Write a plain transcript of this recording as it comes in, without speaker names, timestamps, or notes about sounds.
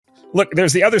look,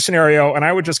 there's the other scenario, and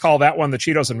I would just call that one the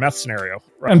Cheetos and meth scenario.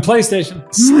 Right? And PlayStation.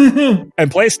 And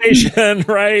PlayStation,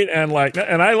 right? And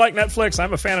I like Netflix.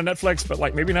 I'm a fan of Netflix, but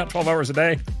like maybe not 12 hours a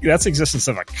day. That's the existence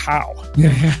of a cow.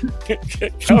 Yeah.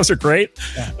 Cows are great,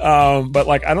 Yeah. but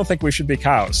like I don't think we should be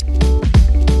cows.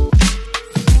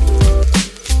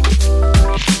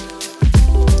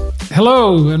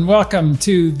 Hello, and welcome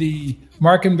to the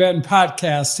Mark and Ben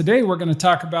podcast. Today, we're going to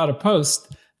talk about a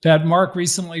post that Mark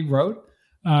recently wrote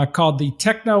called the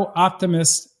Techno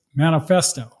Optimist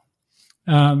Manifesto.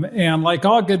 And like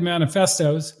all good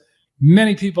manifestos,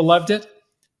 many people loved it.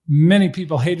 Many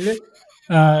people hated it.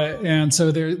 And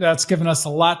so that's given us a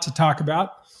lot to talk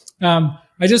about.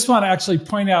 I just want to actually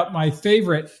point out my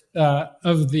favorite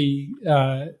of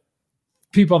the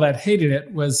people that hated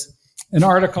it was an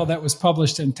article that was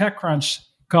published in TechCrunch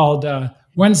called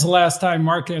When's the Last Time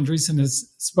Marc Andreessen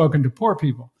Has Spoken to Poor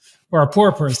People, or a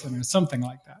poor person, or something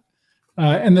like that.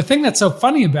 And the thing that's so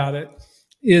funny about it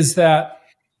is that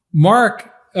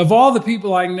Marc, of all the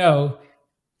people I know,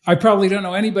 I probably don't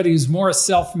know anybody who's more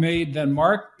self-made than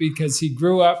Marc, because he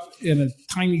grew up in a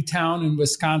tiny town in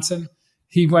Wisconsin.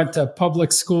 He went to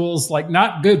public schools, like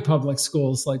not good public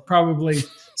schools, like probably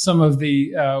some of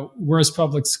the worst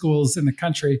public schools in the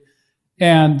country.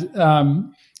 And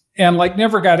like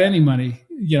never got any money,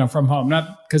 from home,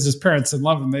 not because his parents didn't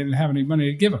love him. They didn't have any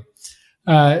money to give him.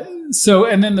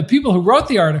 And then the people who wrote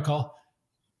the article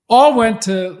all went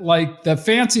to like the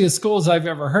fanciest schools I've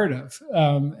ever heard of.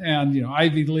 And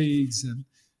Ivy Leagues and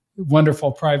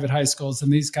wonderful private high schools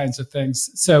and these kinds of things.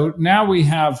 So now we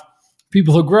have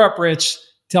people who grew up rich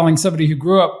telling somebody who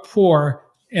grew up poor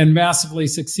and massively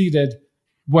succeeded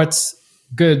what's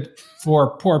good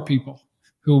for poor people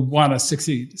who want to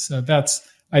succeed. So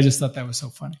I just thought that was so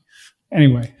funny.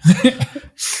 Anyway,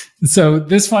 so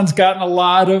this one's gotten a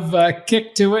lot of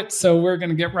kick to it. So we're going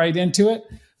to get right into it.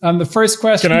 The first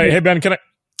question. Hey Ben,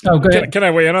 Oh, go ahead. Can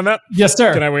I weigh in on that? Yes,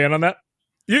 sir. Can I weigh in on that?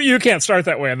 You can't start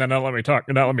that way and then not let me talk.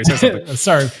 Not let me say something.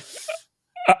 Sorry.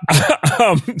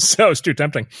 So it's too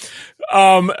tempting.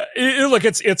 Look,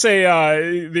 it's the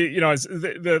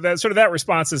sort of that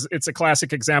response is it's a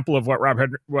classic example of what Rob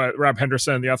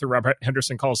Henderson, the author Rob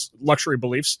Henderson, calls luxury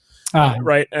beliefs,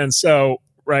 right? And a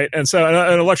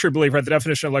luxury belief, right? The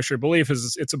definition of luxury belief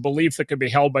is it's a belief that can be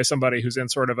held by somebody who's in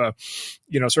sort of an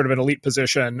elite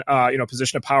position,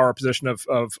 position of power, position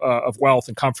of wealth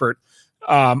and comfort.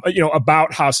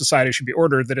 About how society should be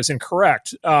ordered that is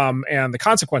incorrect, and the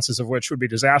consequences of which would be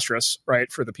disastrous,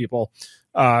 right, for the people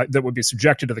that would be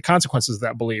subjected to the consequences of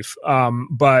that belief.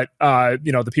 But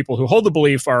the people who hold the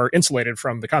belief are insulated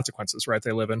from the consequences, right?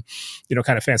 They live in,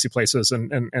 kind of fancy places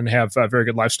and have very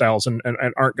good lifestyles and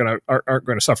aren't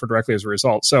going to suffer directly as a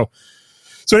result.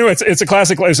 So anyway, it's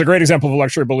a great example of a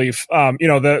luxury belief.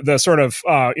 The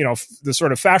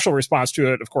sort of factual response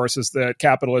to it, of course, is that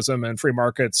capitalism and free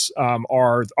markets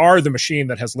are the machine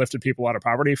that has lifted people out of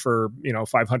poverty for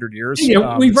 500 years.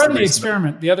 Yeah, we've run the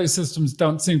experiment. The other systems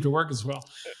don't seem to work as well.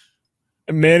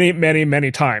 Many, many,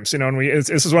 many times, and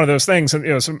this is one of those things,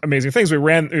 and some amazing things. We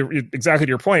ran, exactly to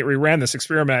your point. We ran this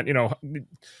experiment,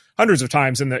 hundreds of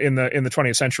times in the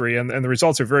 20th century, and the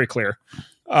results are very clear.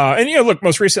 Look,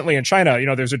 most recently in China,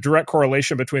 there's a direct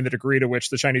correlation between the degree to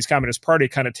which the Chinese Communist Party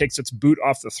kind of takes its boot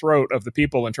off the throat of the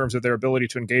people in terms of their ability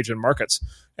to engage in markets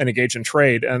and engage in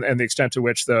trade, and the extent to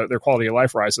which their quality of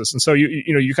life rises. And so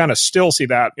you kind of still see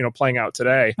that playing out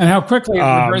today. And how quickly it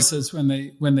reverses when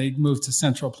they move to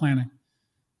central planning.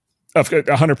 Of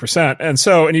 100%.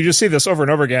 And you just see this over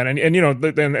and over again. And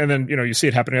then you see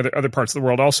it happening in other parts of the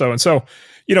world also. And so,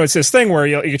 it's this thing where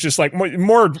it's just like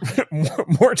more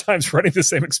times running the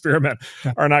same experiment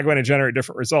are not going to generate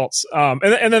different results.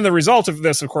 And then the result of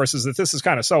this, of course, is that this is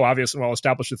kind of so obvious and well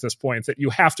established at this point that you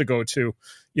have to go to,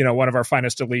 one of our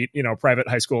finest elite, private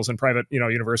high schools and private,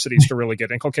 universities to really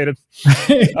get inculcated.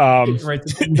 Right.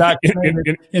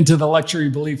 Into the luxury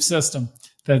belief system.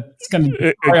 That's going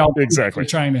to be all exactly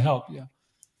trying to help. Yeah,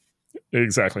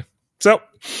 exactly. So,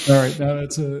 all right, now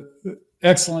that's a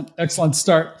excellent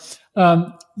start.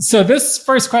 So this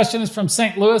first question is from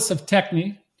St. Louis of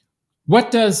Techne. What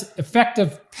does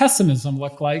effective pessimism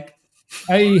look like?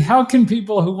 I.e., how can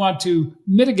people who want to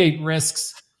mitigate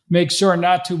risks make sure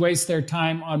not to waste their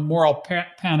time on moral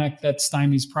panic that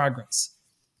stymies progress?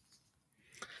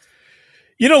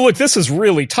 Look, this is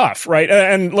really tough, right?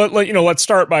 And let's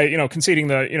start by, conceding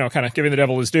kind of giving the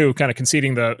devil his due, kind of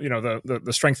conceding the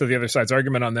strength of the other side's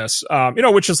argument on this,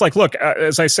 which is like, look,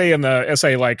 as I say in the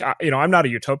essay, like, I'm not a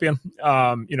utopian.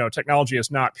 Technology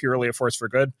is not purely a force for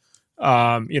good.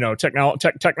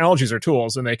 Technologies are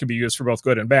tools and they can be used for both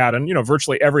good and bad. And,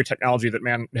 virtually every technology that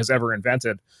man has ever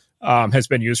invented has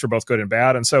been used for both good and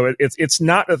bad. And so it's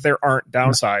not that there aren't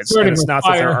downsides, and it's not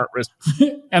that there aren't risks.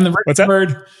 And the what's that?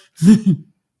 Bird.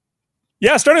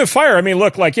 Yeah, starting with fire. I mean,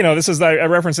 look, this is a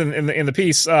reference in the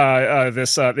piece.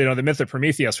 The myth of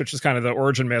Prometheus, which is kind of the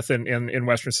origin myth in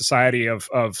Western society of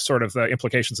sort of the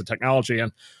implications of technology.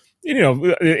 And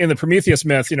in the Prometheus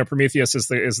myth, Prometheus is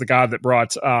the god that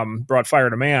brought fire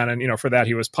to man, and for that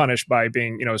he was punished by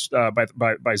being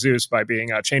by Zeus by being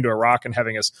chained to a rock and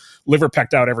having his liver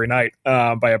pecked out every night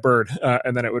by a bird,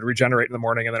 and then it would regenerate in the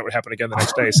morning, and then it would happen again the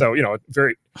next day. So a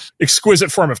very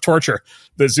exquisite form of torture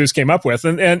that Zeus came up with,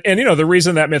 and the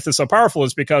reason that myth is so powerful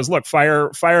is because look,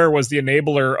 fire was the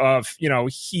enabler of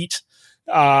heat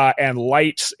and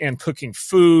light and cooking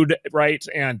food, right,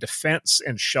 and defense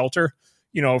and shelter.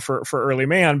 For early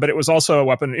man, but it was also a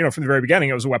weapon, from the very beginning,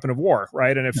 it was a weapon of war,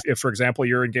 right? And if for example,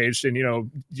 you're engaged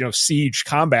in, siege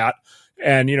combat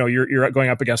and, you're going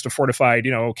up against a fortified,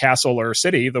 castle or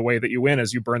city, the way that you win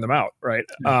is you burn them out, right?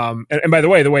 And by the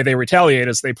way they retaliate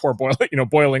is they pour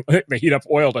boiling, they heat up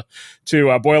oil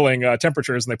to boiling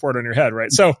temperatures and they pour it on your head,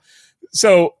 right? So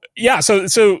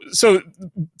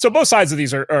both sides of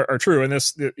these are true, and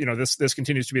this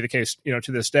continues to be the case,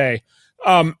 to this day.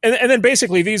 And then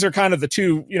basically these are kind of the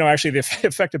two, actually the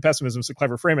effective pessimism is a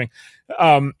clever framing.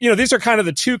 These are kind of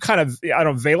the two kind of,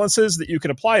 valences that you could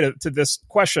apply to this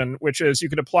question, which is you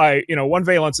could apply, one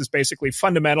valence is basically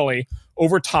fundamentally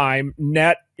over time,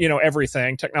 net,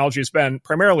 everything. Technology has been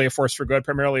primarily a force for good,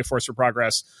 primarily a force for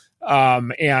progress.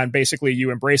 And basically you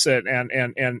embrace it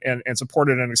and support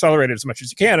it and accelerate it as much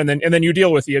as you can. And then you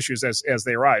deal with the issues as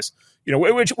they arise,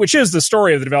 which is the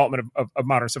story of the development of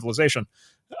modern civilization.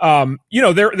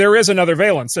 There is another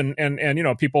valence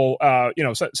and people,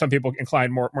 some people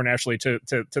incline more naturally to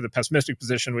the pessimistic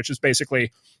position, which is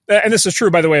basically, and this is true,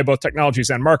 by the way, of both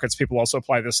technologies and markets. People also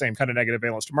apply the same kind of negative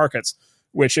valence to markets,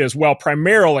 which is, well,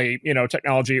 primarily,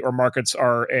 technology or markets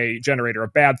are a generator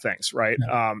of bad things, right?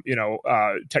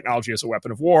 Yeah. Technology is a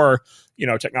weapon of war.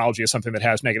 Technology is something that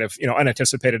has negative,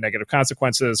 unanticipated negative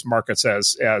consequences. Markets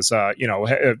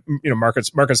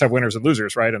markets have winners and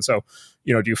losers, right? And so,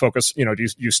 do you focus, do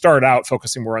you start out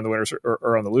focusing more on the winners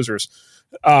or on the losers?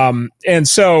 And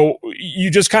so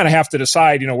you just kind of have to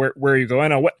decide, where you go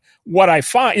in. What I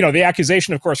find, the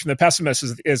accusation, of course, from the pessimist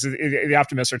is the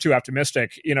optimists are too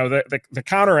optimistic. The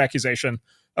counter accusation,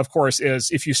 of course,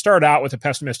 is if you start out with a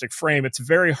pessimistic frame, it's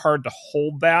very hard to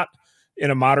hold that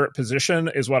in a moderate position.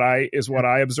 Is what I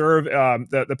observe.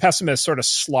 The pessimists sort of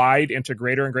slide into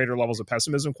greater and greater levels of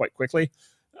pessimism quite quickly.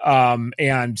 And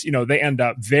they end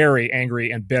up very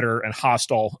angry and bitter and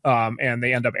hostile. And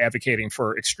they end up advocating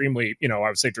for extremely, I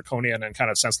would say draconian and kind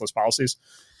of senseless policies.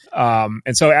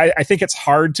 And so I think it's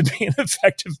hard to be an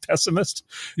effective pessimist.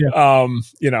 Yeah.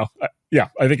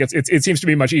 I think it seems to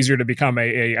be much easier to become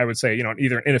I would say,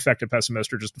 either an ineffective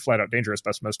pessimist or just a flat out dangerous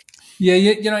pessimist. Yeah.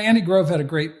 Andy Grove had a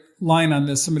great line on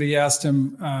this. Somebody asked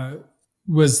him,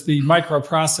 was the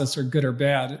microprocessor good or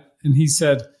bad? And he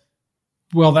said,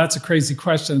 well, that's a crazy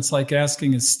question. It's like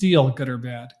asking, is steel good or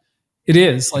bad? It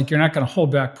is. Like, you're not going to hold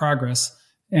back progress.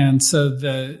 And so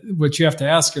what you have to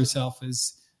ask yourself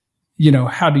is,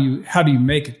 how do you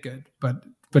make it good? But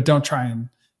don't try and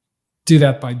do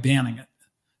that by banning it,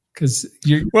 because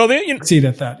you see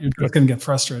that you're just going to get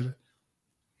frustrated.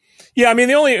 Yeah, I mean,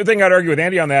 the only thing I'd argue with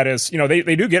Andy on that is,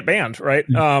 they do get banned, right?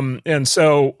 Yeah. And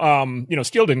so,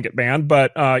 steel didn't get banned,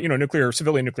 but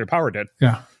civilian nuclear power did.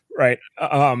 Yeah. Right.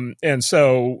 And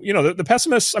so, the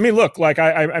pessimists, I mean, look, like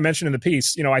I mentioned in the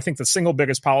piece, I think the single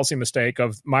biggest policy mistake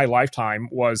of my lifetime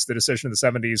was the decision in the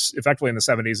 70s, effectively in the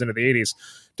 70s into the 80s,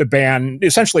 to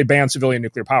essentially ban civilian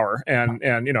nuclear power. And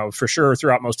for sure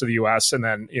throughout most of the US and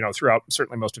then, throughout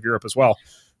certainly most of Europe as well,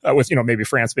 with, maybe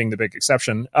France being the big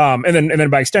exception. And then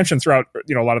by extension throughout,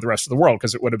 a lot of the rest of the world,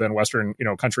 because it would have been Western,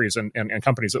 countries and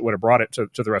companies that would have brought it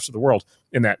to the rest of the world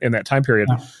in that time period.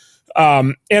 Yeah.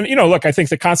 Look, I think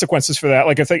the consequences for that,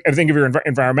 like I think if you're an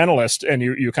environmentalist and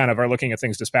you kind of are looking at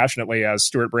things dispassionately, as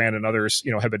Stuart Brand and others,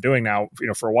 have been doing now,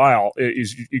 for a while,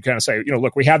 you kind of say,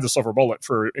 look, we had the silver bullet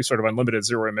for sort of unlimited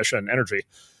zero emission energy.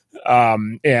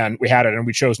 And we had it and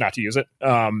we chose not to use it.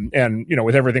 And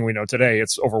with everything we know today,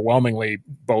 it's overwhelmingly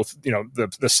both,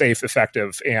 the safe,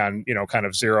 effective and, kind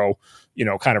of zero,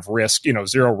 kind of risk,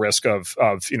 zero risk of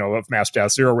mass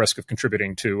death, zero risk of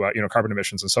contributing to, carbon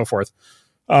emissions and so forth.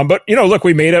 But look,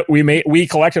 we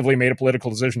collectively made a political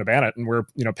decision to ban it, and we're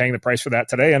paying the price for that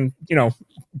today. And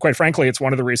quite frankly, it's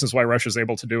one of the reasons why Russia is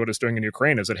able to do what it's doing in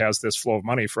Ukraine, is it has this flow of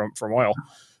money from oil.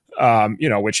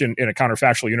 which in a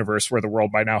counterfactual universe where the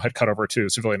world by now had cut over to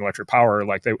civilian electric power,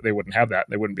 like they wouldn't have that.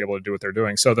 They wouldn't be able to do what they're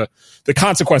doing. So the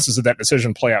consequences of that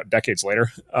decision play out decades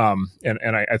later.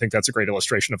 And I think that's a great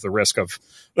illustration of the risk of,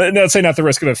 let's say not the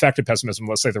risk of effective pessimism,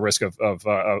 let's say the risk of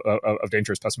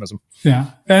dangerous pessimism.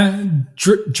 Yeah. And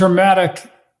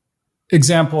dramatic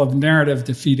example of narrative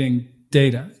defeating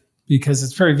data, because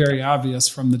it's very, very obvious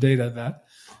from the data that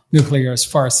nuclear is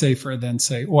far safer than,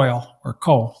 say, oil or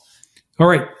coal. All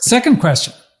right, second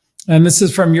question, and this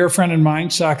is from your friend and mine,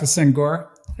 Shaka Senghor.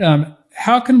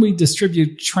 How can we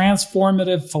distribute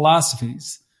transformative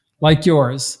philosophies like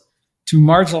yours to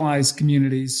marginalized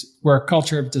communities where a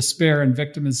culture of despair and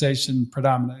victimization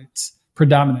predominates?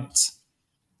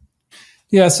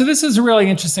 Yeah, so this is a really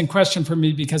interesting question for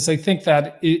me, because I think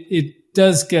that it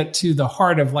does get to the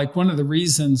heart of like one of the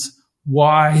reasons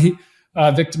why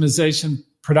victimization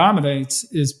predominates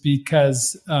is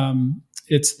because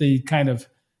it's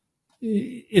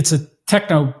a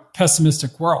techno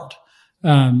pessimistic world,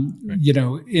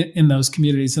 in those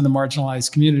communities, in the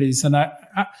marginalized communities. And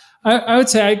I would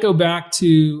say I go back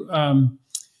to,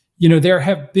 there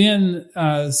have been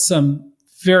some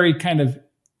very kind of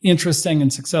interesting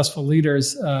and successful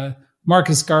leaders.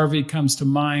 Marcus Garvey comes to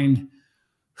mind,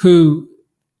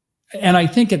 and I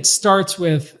think it starts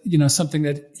with, something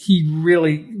that he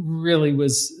really, really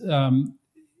was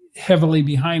heavily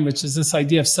behind, which is this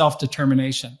idea of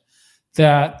self-determination,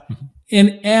 that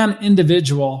an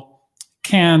individual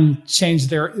can change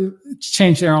their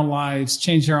own lives,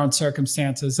 change their own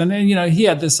circumstances. And then, he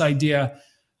had this idea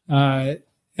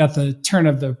at the turn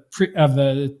of the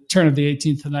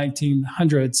 18th and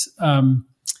 1900s,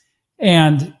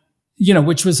 and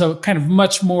which was a kind of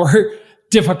much more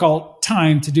difficult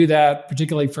time to do that,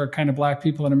 particularly for kind of Black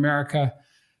people in America.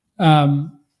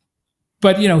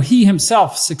 But, he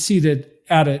himself succeeded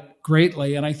at it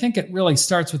greatly. And I think it really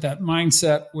starts with that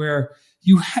mindset where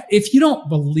if you don't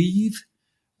believe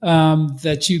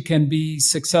that you can be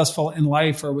successful in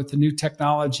life or with the new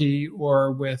technology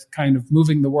or with kind of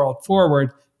moving the world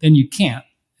forward, then you can't.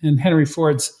 And Henry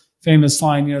Ford's famous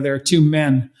line, there are two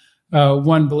men.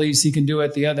 One believes he can do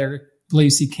it. The other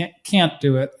believes he can't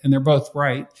do it. And they're both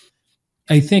right.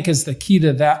 I think is the key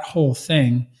to that whole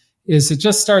thing is it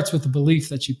just starts with the belief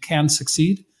that you can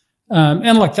succeed.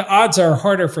 And look, the odds are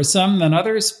harder for some than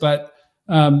others, but,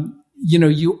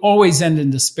 you always end in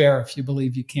despair if you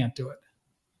believe you can't do it.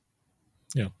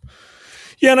 Yeah.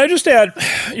 Yeah. And I just add,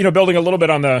 building a little bit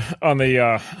on the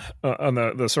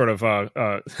sort of,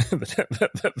 the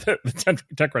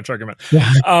TechCrunch argument.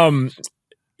 Yeah.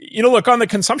 Look, on the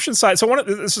consumption side, so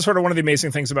this is sort of one of the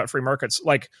amazing things about free markets.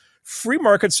 Like, free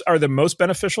markets are the most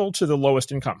beneficial to the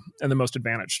lowest income and the most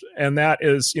advantaged, and that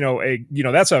is,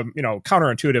 that's a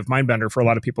counterintuitive mind bender for a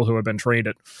lot of people who have been trained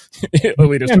at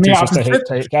elite institutions to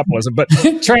hate capitalism, but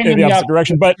trained in the opposite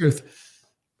direction. But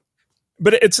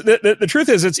it's the truth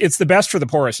is it's the best for the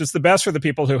poorest. It's the best for the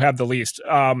people who have the least.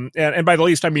 And by the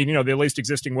least, I mean, the least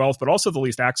existing wealth, but also the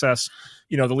least access,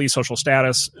 the least social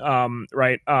status,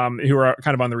 right? Who are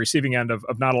kind of on the receiving end of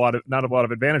not a lot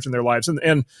of advantage in their lives.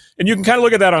 And you can kind of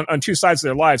look at that on two sides of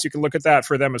their lives. You can look at that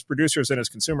for them as producers and as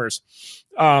consumers.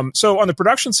 So on the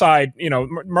production side,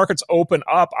 markets open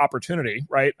up opportunity,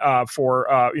 right?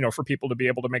 For people to be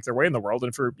able to make their way in the world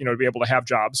and for, to be able to have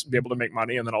jobs, be able to make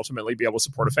money, and then ultimately be able to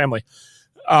support a family.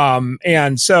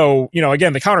 And so,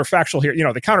 again, the counterfactual here,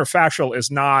 the counterfactual is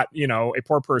not, a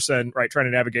poor person, right, trying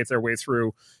to navigate their way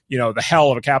through, the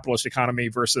hell of a capitalist economy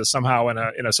versus somehow in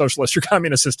a socialist or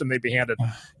communist system they'd be handed,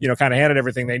 handed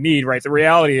everything they need, right? The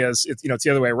reality is, it's the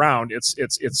other way around. It's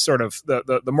sort of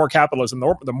the more capitalism,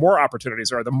 the more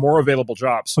opportunities are, the more available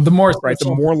jobs, the more, right,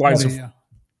 the more lines of,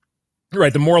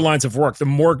 right, the more lines of work, the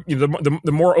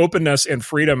more openness and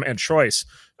freedom and choice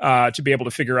to be able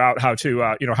to figure out how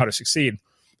to succeed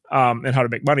and how to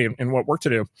make money and what work to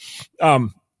do.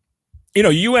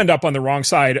 You end up on the wrong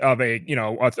side of a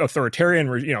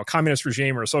authoritarian, communist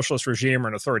regime or a socialist regime or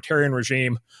an authoritarian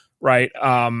regime, right?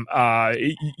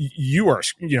 You are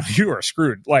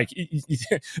screwed. Like,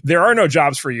 there are no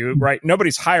jobs for you, right?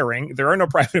 Nobody's hiring. There are no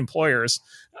private employers.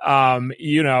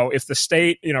 If the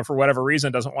state, for whatever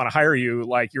reason doesn't want to hire you,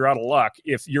 like, you're out of luck.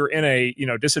 If you're in a,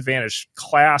 disadvantaged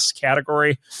class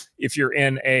category, if you're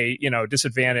in a,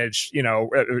 disadvantaged,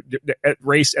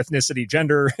 race, ethnicity,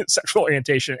 gender, sexual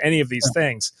orientation, any of these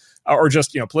things, or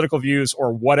just, political views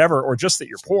or whatever, or just that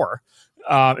you're poor,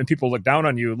 and people look down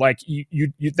on you, like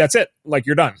you that's it. Like,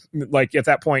 you're done. Like, at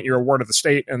that point, you're a ward of the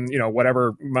state, and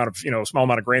whatever amount of small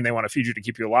amount of grain they want to feed you to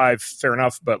keep you alive, fair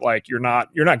enough. But like, you're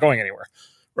not going anywhere,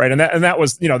 right? And that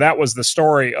was the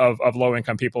story of low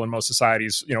income people in most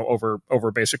societies,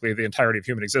 over basically the entirety of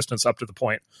human existence up to the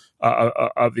point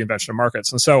of the invention of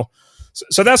markets. And so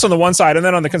that's on the one side. And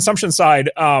then on the consumption side,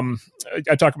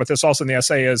 I talk about this also in the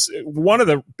essay, is one of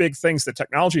the big things that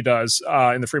technology does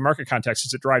in the free market context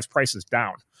is it drives prices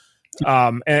down.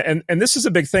 And this is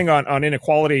a big thing on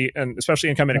inequality, and especially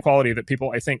income inequality, that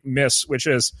people I think miss, which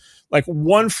is like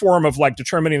one form of like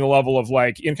determining the level of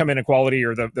like income inequality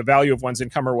or the value of one's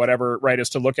income or whatever, right, is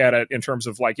to look at it in terms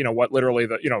of like, what literally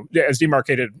as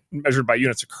demarcated, measured by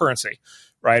units of currency,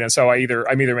 right? And so I'm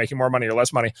either making more money or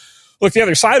less money. Look, the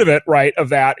other side of it, right, of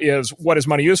that is, what is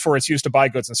money used for? It's used to buy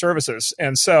goods and services.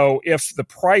 And so if the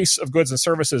price of goods and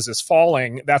services is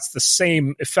falling, that's the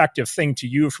same effective thing to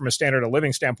you from a standard of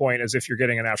living standpoint as if you're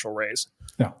getting a natural raise.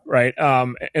 Yeah. Right.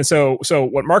 And so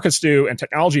what markets do and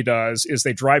technology does is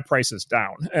they drive prices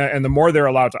down. And the more they're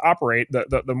allowed to operate,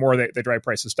 the more they drive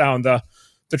prices down. The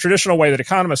traditional way that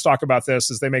economists talk about this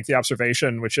is they make the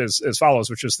observation, which is as follows,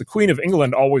 which is the Queen of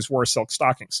England always wore silk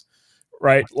stockings.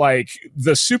 Right? Like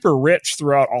the super rich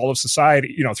throughout all of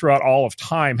society, throughout all of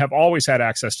time, have always had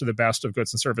access to the best of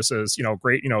goods and services,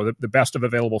 great, the best of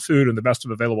available food and the best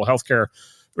of available healthcare,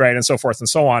 right? And so forth and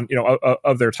so on,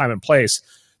 of their time and place.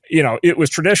 It was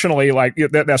traditionally like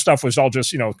that stuff was all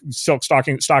just, silk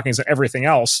stockings and everything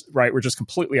else, right? We're just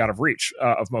completely out of reach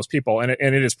of most people. And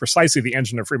it is precisely the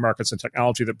engine of free markets and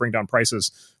technology that bring down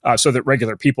prices so that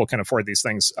regular people can afford these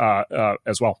things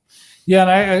as well. Yeah.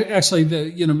 And I actually,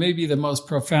 maybe the most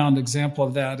profound example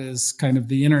of that is kind of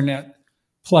the internet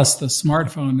plus the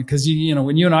smartphone, because,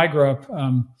 when you and I grew up,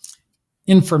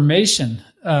 information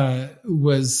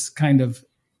was kind of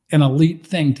an elite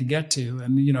thing to get to.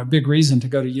 And, a big reason to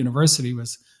go to university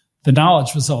was the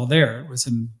knowledge was all there. It was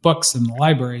in books and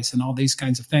libraries and all these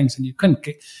kinds of things. And you couldn't,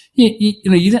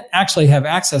 you didn't actually have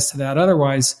access to that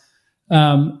otherwise.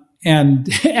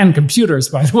 And computers,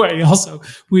 by the way, also,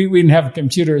 we didn't have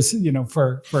computers,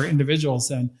 for individuals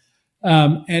then.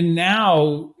 And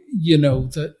now,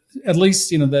 at least,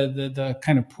 the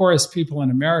kind of poorest people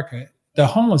in America, the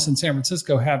homeless in San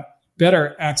Francisco have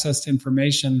better access to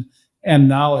information and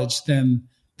knowledge than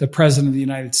the president of the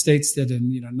United States did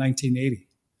in 1980,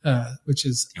 which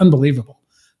is unbelievable.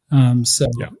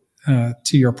 To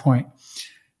your point.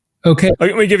 Okay.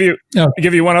 Let me give you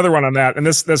one other one on that. And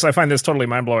this I find this totally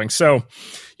mind blowing. So,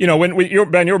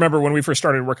 Ben, you remember when we first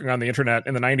started working on the internet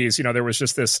in the 90s, there was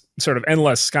just this sort of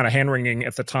endless kind of hand wringing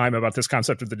at the time about this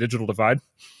concept of the digital divide.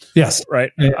 Yes.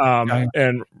 Right.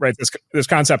 And right, this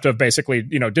concept of basically,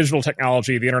 digital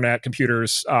technology, the internet,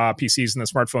 computers, PCs, and the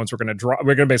smartphones we're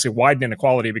going to basically widen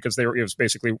inequality because it was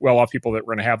basically well-off people that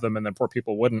were going to have them, and then poor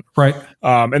people wouldn't. Right.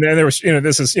 And then there was,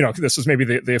 this is maybe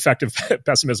the effective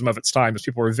pessimism of its time, as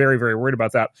people were very, very worried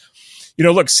about that.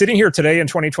 Look, sitting here today in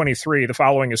 2023, the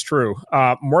following is true.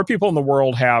 More people in the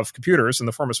world have computers in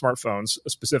the form of smartphones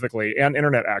specifically and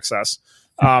internet access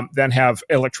than have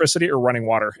electricity or running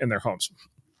water in their homes.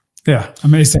 Yeah,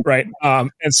 amazing. Right.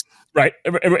 Right.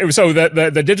 So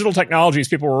the digital technologies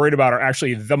people were worried about are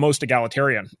actually the most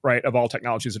egalitarian, right, of all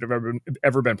technologies that have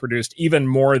ever been produced, even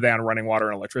more than running water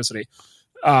and electricity.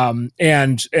 And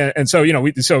so,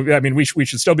 we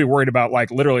should still be worried about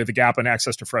like literally the gap in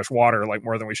access to fresh water, like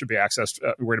more than we should be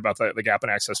worried about the gap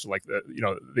in access to like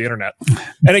the internet.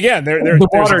 And again, there's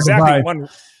exactly one,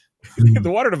 the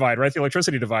water divide, right? The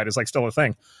electricity divide is like still a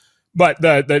thing. But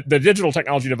the digital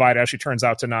technology divide actually turns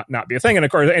out to not be a thing. And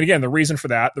of course, and again, the reason for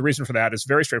that is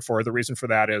very straightforward. The reason for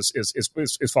that is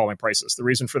falling prices. The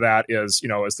reason for that is,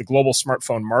 as the global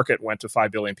smartphone market went to 5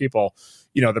 billion people,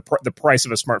 the price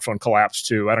of a smartphone collapsed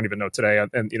to, I don't even know today,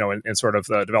 and in sort of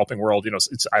the developing world,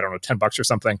 it's, I don't know, $10 or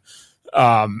something.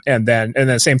 And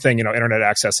then same thing, internet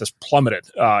access has plummeted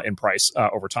in price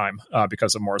over time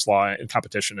because of Moore's law and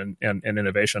competition and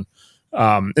innovation.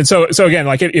 And so again,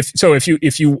 like if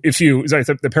you sorry,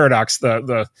 the paradox,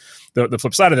 the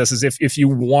flip side of this is if you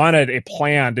wanted a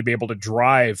plan to be able to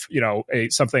drive,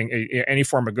 any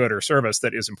form of good or service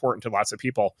that is important to lots of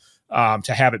people,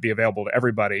 to have it be available to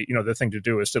everybody, the thing to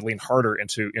do is to lean harder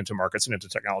into markets and into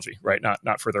technology, right?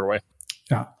 Not further away.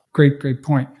 Yeah. Great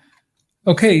point.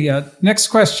 Okay. Next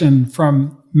question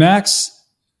from Max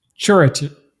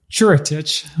Churitich.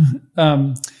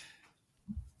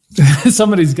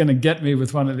 Somebody's going to get me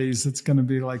with one of these. It's going to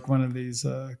be like one of these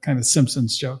kind of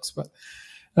Simpsons jokes.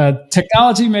 But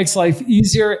technology makes life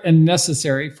easier and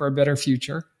necessary for a better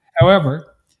future.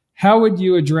 However, how would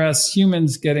you address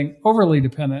humans getting overly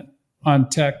dependent on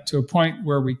tech to a point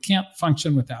where we can't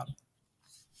function without it?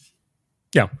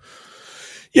 Yeah.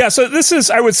 Yeah, so this is,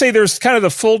 I would say there's kind of the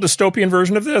full dystopian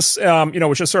version of this,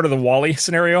 which is sort of the WALL-E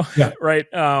scenario, right?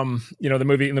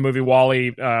 The movie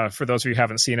WALL-E, for those of you who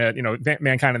haven't seen it,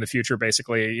 mankind in the future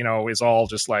basically, is all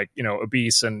just like,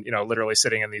 obese and, literally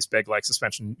sitting in these big like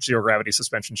zero gravity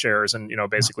suspension chairs and,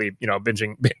 basically,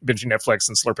 binging Netflix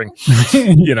and slurping,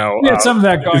 some of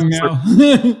that going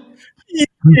now.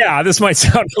 Yeah, this might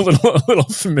sound a little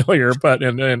familiar, but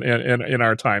in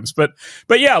our times, but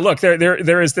yeah, look,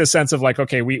 there is this sense of like,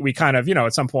 okay, we kind of,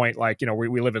 at some point, like,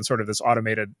 we live in sort of this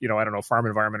automated, I don't know, farm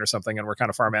environment or something, and we're kind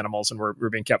of farm animals and we're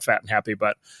being kept fat and happy,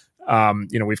 but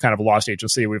we've kind of lost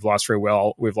agency, we've lost free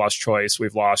will, we've lost choice,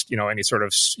 we've lost, any sort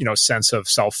of, sense of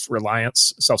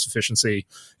self-reliance, self-sufficiency,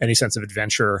 any sense of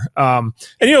adventure.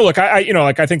 Look,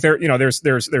 I think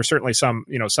there's certainly some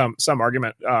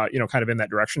argument, kind of in that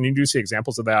direction. You do see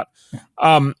examples of that.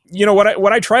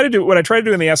 What I try to do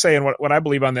in the essay, and what I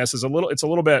believe on this is a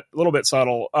little bit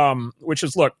subtle, which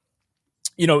is, look,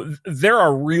 there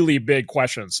are really big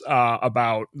questions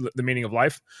about the meaning of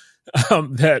life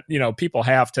that people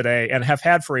have today and have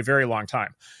had for a very long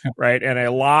time, right? And a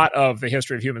lot of the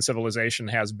history of human civilization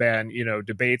has been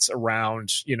debates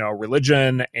around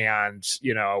religion and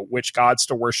which gods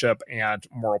to worship and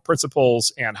moral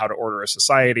principles and how to order a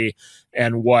society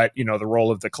and what the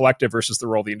role of the collective versus the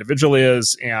role of the individual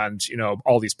is, and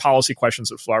all these policy questions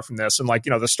that flow from this. And like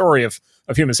the story of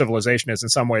human civilization is in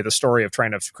some way the story of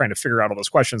trying to figure out all those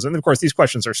questions. And of course these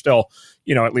questions are still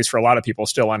at least for a lot of people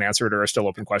still unanswered or are still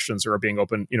open questions or are being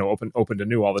open to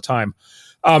new all the time.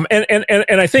 And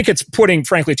I think it's putting,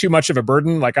 frankly, too much of a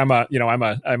burden. Like I'm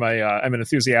an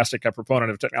enthusiastic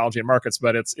proponent of technology and markets,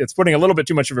 but it's putting a little bit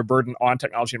too much of a burden on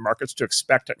technology and markets to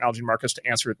expect technology and markets to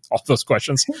answer all those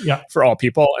questions for all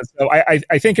people. And so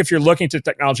I think if you're looking to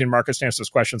technology and markets to answer those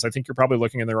questions, I think you're probably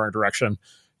looking in the wrong direction.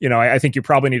 I think you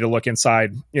probably need to look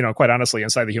inside, quite honestly,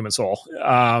 inside the human soul,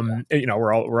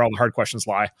 where all the hard questions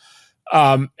lie.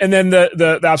 And then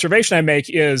the observation I make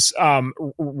is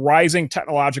rising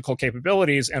technological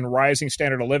capabilities and rising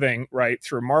standard of living, right,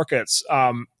 through markets,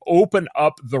 open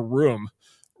up the room,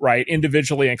 right,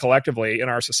 individually and collectively in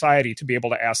our society to be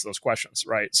able to ask those questions,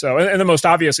 right? So, and the most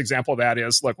obvious example of that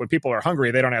is, look, when people are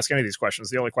hungry, they don't ask any of these questions.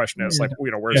 The only question is like,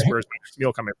 where's my next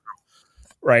meal coming from?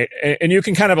 Right. And you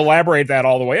can kind of elaborate that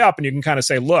all the way up, and you can kind of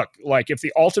say, look, like if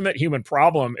the ultimate human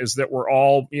problem is that we're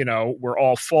all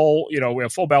full, we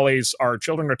have full bellies, our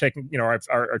children are taking,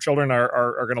 our children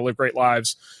are going to live great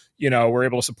lives. We're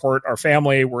able to support our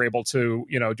family. We're able to,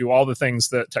 do all the things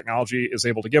that technology is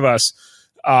able to give us.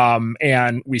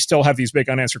 And we still have these big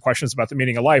unanswered questions about the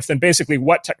meaning of life. Then basically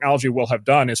what technology will have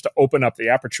done is to open up the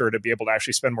aperture to be able to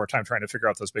actually spend more time trying to figure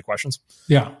out those big questions.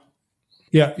 Yeah.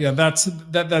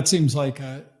 That seems like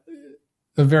a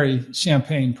very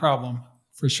champagne problem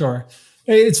for sure.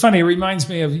 It's funny. It reminds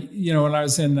me of, when I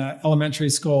was in elementary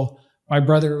school, my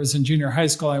brother was in junior high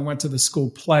school. I went to the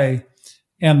school play,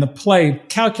 and the play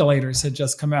Calculators had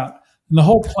just come out. And the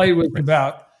whole play was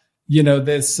about,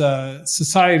 this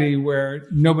society where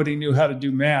nobody knew how to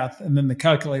do math, and then the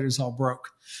calculators all broke.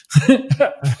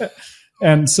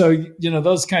 And so,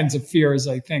 those kinds of fears,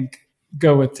 I think,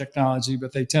 go with technology,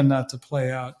 but they tend not to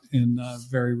play out in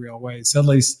very real ways. At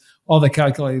least all the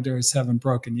calculators haven't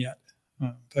broken yet.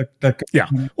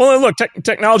 Well, look,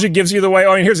 technology gives you the way.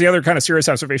 Here's the other kind of serious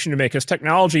observation to make: is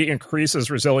technology increases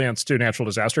resilience to natural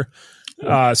disaster.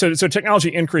 So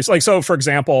technology increase, for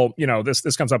example,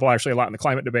 this comes up actually a lot in the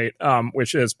climate debate,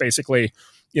 which is basically,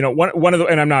 one of the,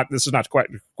 and this is not quite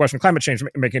a question of climate change,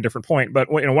 making a different point,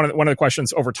 but one of the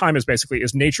questions over time is basically,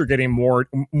 is nature getting more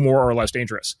or less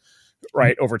dangerous?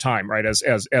 Right, over time, right, as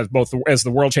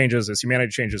the world changes, as humanity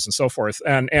changes, and so forth,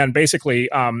 and basically,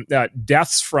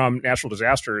 deaths from natural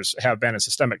disasters have been in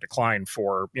systemic decline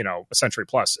for a century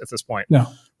plus at this point. Yeah.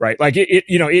 Right, like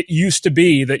it used to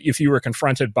be that if you were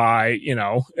confronted by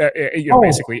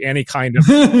basically any kind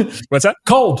of what's that?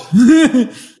 Cold.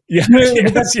 Yes.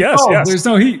 There's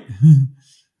no heat.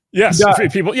 Yes,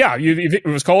 people. Yeah, if it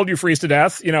was cold, you freeze to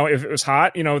death. If it was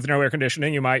hot, with no air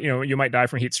conditioning, you might die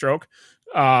from heat stroke.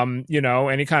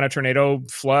 Any kind of tornado,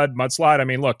 flood, mudslide. I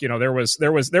mean, look, there was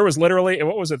literally,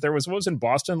 what was it? What was in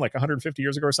Boston like 150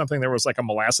 years ago or something? There was like a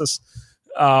molasses,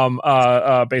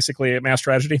 basically a mass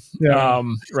tragedy,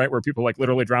 right, where people like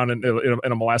literally drowned in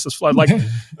a molasses flood.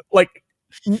 Like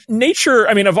nature,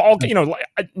 I mean, of all,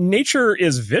 nature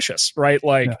is vicious, right?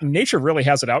 Like nature really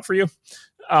has it out for you.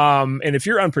 And if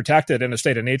you're unprotected in a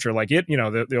state of nature, like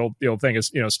the old thing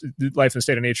is, life in a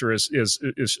state of nature is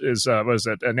what is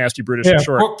it? Nasty, brutish, and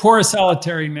short. Poor,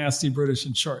 solitary, nasty, brutish,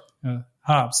 and short.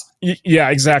 Hobbes.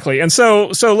 Yeah, exactly. And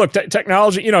so look,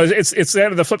 technology, it's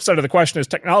the flip side of the question is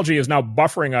technology is now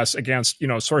buffering us against,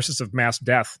 sources of mass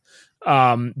death,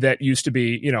 that used to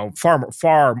be,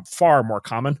 far more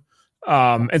common.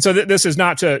 And so this is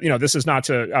not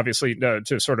to obviously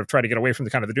to sort of try to get away from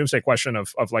the kind of the doomsday question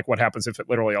of like what happens if it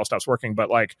literally all stops working, but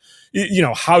like,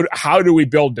 how do we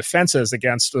build defenses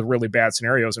against the really bad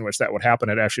scenarios in which that would happen?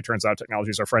 It actually turns out technology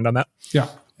is our friend on that. Yeah.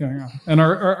 And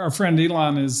our friend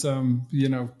Elon is,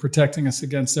 protecting us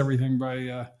against everything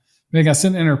by making us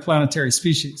an interplanetary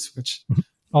species, which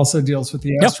also deals with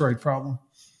the asteroid problem.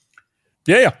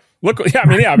 Yeah. Look, look,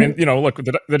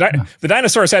 the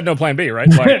dinosaurs had no plan B, right?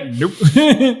 Like, nope.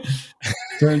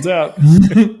 Turns out.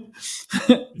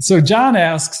 So John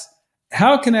asks,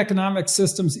 how can economic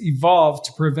systems evolve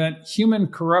to prevent human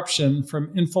corruption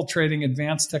from infiltrating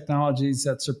advanced technologies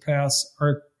that surpass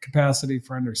our capacity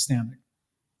for understanding?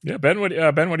 Yeah, Ben, what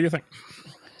do you think?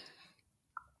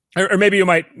 Or maybe you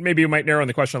might narrow in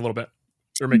the question a little bit.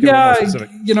 Or make it a little more specific.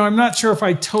 I'm not sure if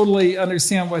I totally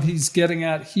understand what he's getting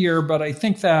at here, but I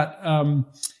think that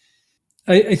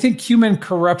I think human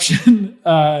corruption.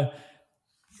 There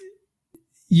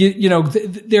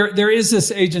is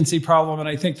this agency problem, and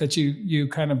I think that you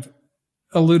kind of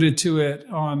alluded to it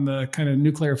on the kind of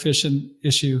nuclear fission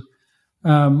issue,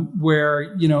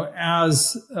 where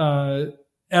as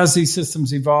these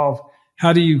systems evolve,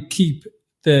 how do you keep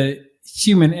the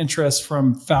human interest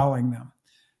from fouling them?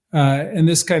 And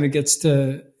this kind of gets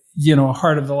to,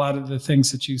 heart of a lot of the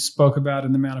things that you spoke about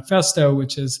in the manifesto,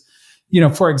 which is,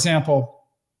 for example,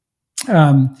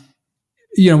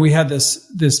 we had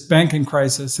this banking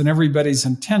crisis, and everybody's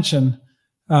intention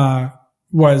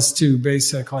was to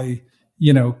basically,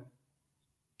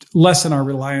 lessen our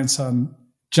reliance on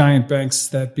giant banks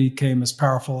that became as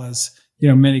powerful as,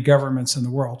 many governments in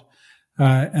the world.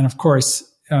 And of course,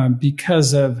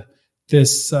 because of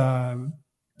this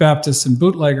Baptist and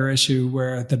bootlegger issue,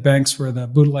 where the banks were the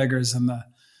bootleggers and the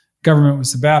government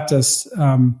was the Baptists,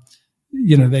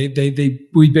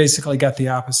 we basically got the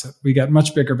opposite. We got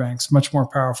much bigger banks, much more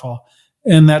powerful,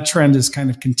 and that trend is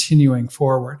kind of continuing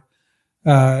forward.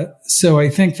 So I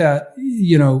think that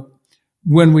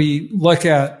when we look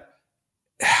at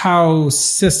how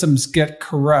systems get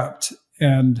corrupt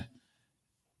and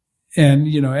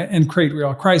create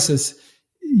real crisis,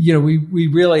 we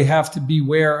really have to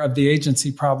beware of the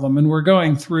agency problem. And we're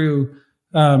going through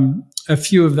a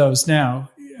few of those now,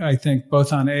 I think,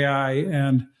 both on AI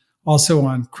and also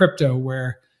on crypto,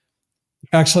 where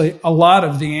actually a lot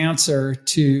of the answer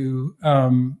to,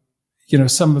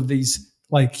 some of these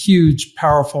like huge,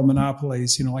 powerful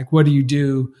monopolies, like what do you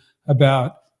do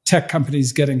about tech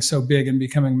companies getting so big and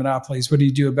becoming monopolies? What do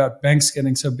you do about banks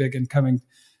getting so big and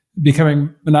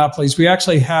becoming monopolies? We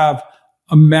actually have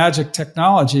a magic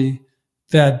technology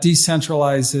that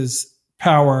decentralizes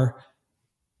power,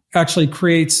 actually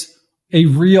creates a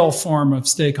real form of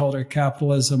stakeholder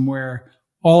capitalism where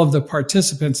all of the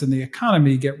participants in the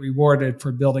economy get rewarded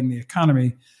for building the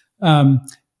economy. And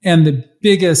the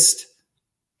biggest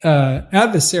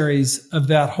adversaries of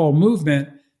that whole movement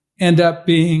end up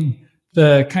being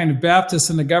the kind of Baptists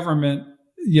in the government,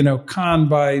 conned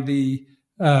by the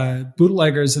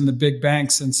bootleggers and the big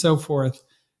banks and so forth,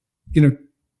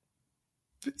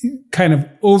 kind of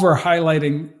over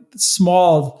highlighting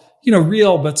small,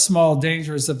 real but small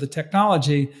dangers of the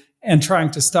technology and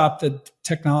trying to stop the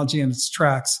technology in its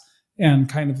tracks and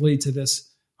kind of lead to this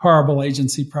horrible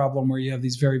agency problem where you have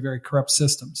these very, very corrupt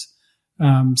systems.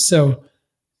 So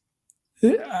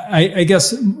I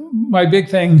guess my big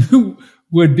thing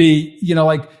would be,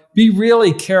 be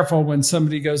really careful when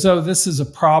somebody goes, oh, this is a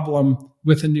problem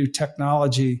with a new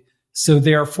technology, so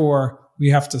therefore we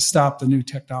have to stop the new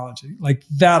technology. Like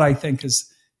that, I think is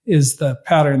the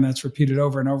pattern that's repeated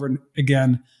over and over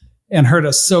again and hurt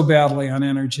us so badly on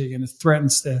energy, and it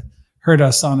threatens to hurt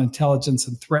us on intelligence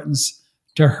and threatens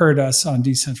to hurt us on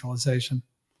decentralization.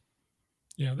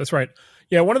 Yeah, that's right.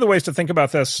 Yeah, one of the ways to think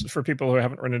about this for people who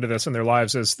haven't run into this in their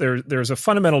lives is there's a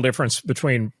fundamental difference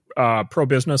between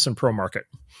pro-business and pro-market.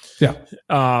 Yeah.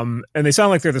 And they sound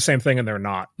like they're the same thing, and they're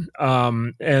not.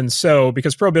 And so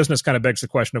because pro-business kind of begs the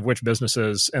question of which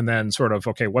businesses, and then sort of,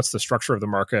 okay, what's the structure of the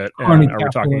market? And are we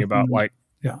talking about like...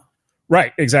 Yeah.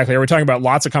 Right, exactly. Are we talking about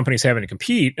lots of companies having to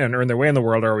compete and earn their way in the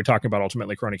world, or are we talking about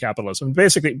ultimately crony capitalism?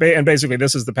 Basically,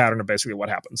 this is the pattern of basically what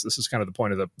happens. This is kind of the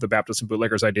point of the Baptists and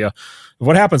bootlickers idea of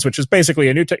what happens, which is basically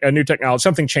a new technology.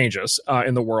 Something changes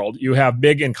in the world. You have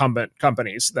big incumbent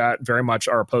companies that very much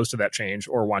are opposed to that change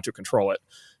or want to control it.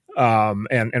 And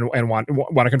want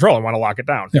to control and want to lock it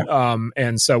down. Yeah.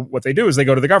 And so what they do is they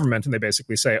go to the government and they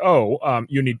basically say,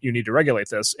 you need to regulate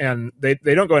this. And they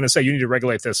don't go in and say, you need to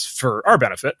regulate this for our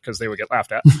benefit, because they would get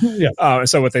laughed at. Yeah.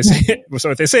 So what they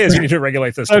say is, you need to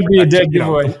regulate this. That'd be a dead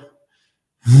giveaway.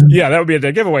 Yeah, that would be a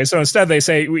dead giveaway. So instead they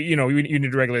say, you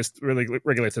need to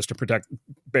regulate this to protect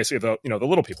basically the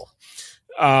little people.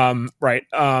 Right.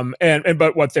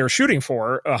 But what they're shooting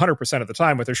for 100% of the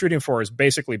time, what they're shooting for is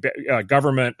basically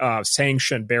government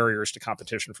sanctioned barriers to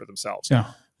competition for themselves.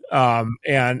 Yeah.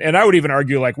 And I would even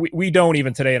argue, like, we don't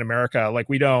even today in America, like,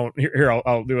 we don't here,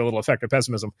 I'll do a little effective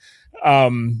pessimism.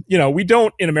 We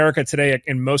don't in America today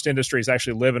in most industries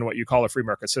actually live in what you call a free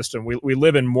market system. We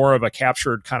live in more of a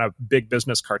captured kind of big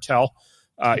business cartel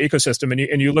ecosystem,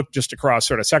 and you look just across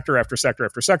sort of sector after sector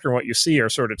after sector, and what you see are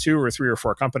sort of 2 or 3 or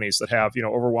 4 companies that have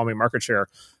overwhelming market share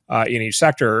in each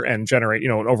sector and generate an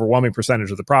overwhelming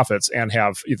percentage of the profits and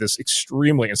have this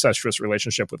extremely incestuous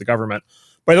relationship with the government.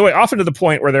 By the way, often to the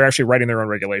point where they're actually writing their own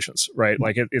regulations, right?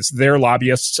 Like it's their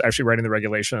lobbyists actually writing the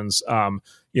regulations.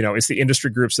 It's the industry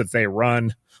groups that they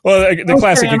run. Well, the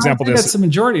classic example is that's the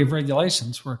majority of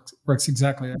regulations works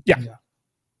exactly that. Yeah.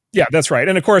 Yeah, that's right.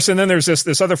 And of course, and then there's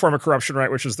this other form of corruption, right,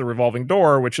 which is the revolving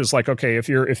door, which is like, okay, if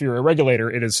you're a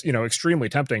regulator, it is, extremely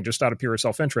tempting, just out of pure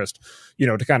self-interest,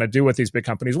 to kind of do what these big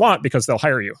companies want, because they'll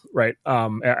hire you, right?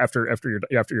 After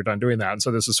you're done doing that. And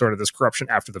so this is sort of this corruption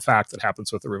after the fact that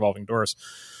happens with the revolving doors.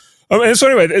 And so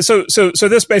anyway, so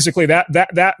this basically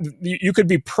that you could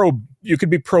be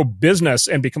pro business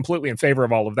and be completely in favor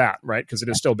of all of that, right? Because it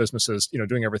is still businesses,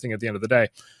 doing everything at the end of the day.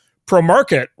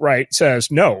 Pro-market, right,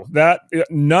 says, no, that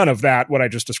none of that, what I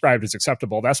just described, is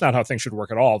acceptable. That's not how things should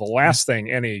work at all. The last thing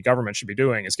any government should be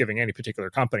doing is giving any particular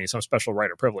company some special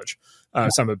right or privilege,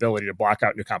 some ability to block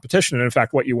out new competition. And in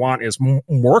fact, what you want is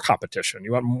more competition.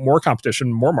 You want more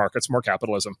competition, more markets, more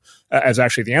capitalism as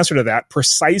actually the answer to that,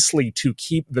 precisely to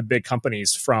keep the big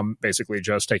companies from basically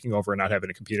just taking over and not having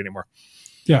to compete anymore.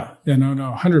 Yeah, no,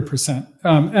 100%.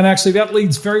 And actually, that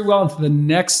leads very well into the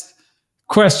next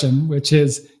question, which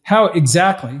is, how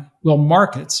exactly will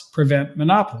markets prevent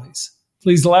monopolies?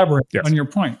 Please elaborate on your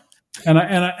point. And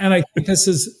I think this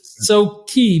is so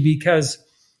key, because,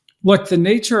 look, the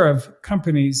nature of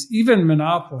companies, even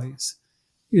monopolies,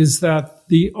 is that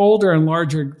the older and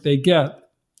larger they get,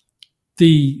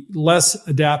 the less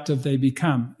adaptive they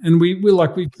become. And we've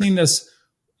seen this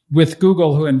with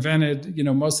Google, who invented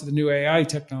most of the new AI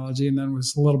technology and then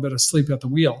was a little bit asleep at the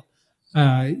wheel.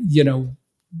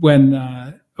 When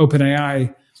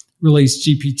OpenAI released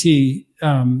GPT,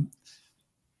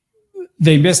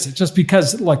 they missed it just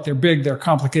because, like, they're big, they're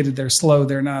complicated, they're slow,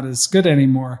 they're not as good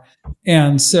anymore.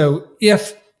 And so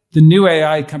if the new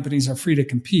AI companies are free to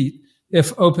compete,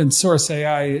 if open source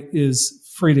AI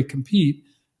is free to compete,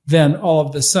 then all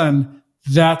of a sudden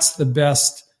that's the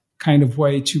best kind of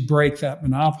way to break that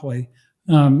monopoly.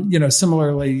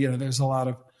 Similarly, there's a lot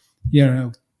of,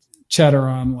 chatter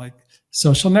on like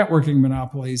social networking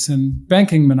monopolies and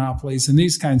banking monopolies and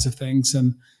these kinds of things.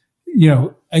 And,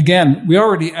 again, we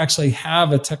already actually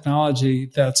have a technology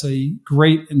that's a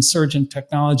great insurgent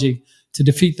technology to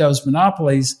defeat those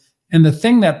monopolies. And the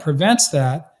thing that prevents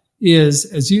that is,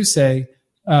 as you say,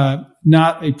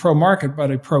 not a pro-market,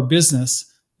 but a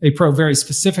pro-business, a pro-very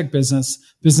specific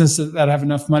businesses that have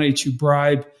enough money to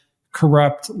bribe,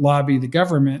 corrupt, lobby the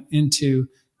government into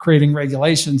creating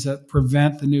regulations that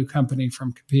prevent the new company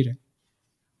from competing.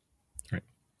 Right.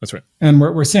 That's right. And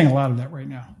we're seeing a lot of that right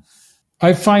now.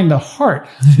 I find the heart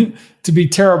to be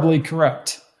terribly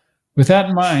corrupt. With that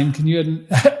in mind, can you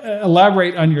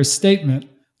elaborate on your statement,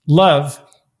 love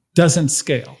doesn't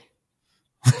scale?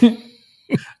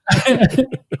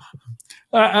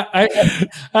 I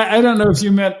don't know if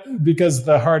you meant because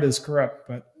the heart is corrupt,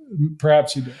 but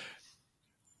perhaps you did.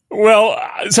 Well,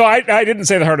 so I didn't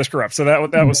say the heart is corrupt. So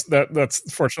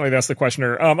that's fortunately that's the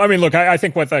questioner. Look, I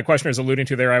think what that questioner is alluding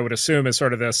to there, I would assume, is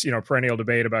sort of this, perennial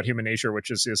debate about human nature,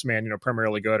 which is man,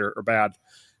 primarily good or bad,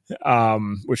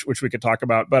 which we could talk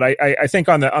about. But I think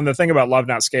on the thing about love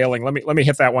not scaling, let me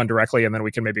hit that one directly, and then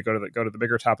we can maybe go to the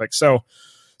bigger topic. So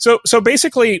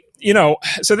basically,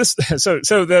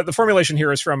 the formulation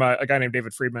here is from a guy named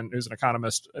David Friedman, who's an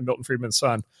economist and Milton Friedman's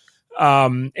son.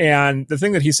 And the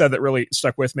thing that he said that really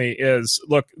stuck with me is,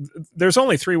 look, there's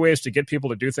only 3 ways to get people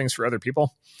to do things for other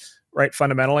people. right?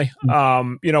 Fundamentally,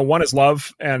 one is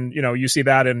love, and you see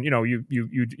that, and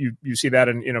you see that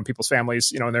in people's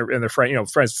families, in their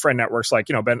friend networks, like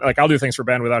Ben, like I'll do things for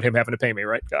Ben without him having to pay me,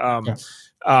 right?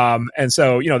 And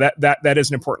so that is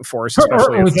an important force,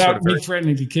 especially or without me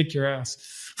threatening to kick your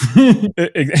ass. Coming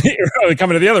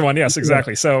to the other one, yes,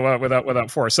 exactly. So without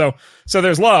force, so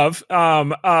there's love.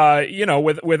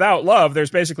 Without love, there's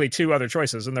basically two other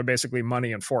choices, and they're basically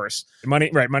money and force.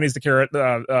 Money, right? Money's the carrot.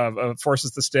 Force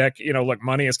is the stick. Look,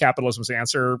 money is capitalism's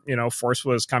answer. Force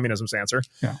was communism's answer.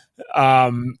 Yeah.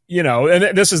 And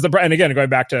this is and again, going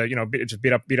back to just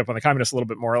beat up on the communists a little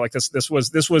bit more. Like this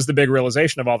was the big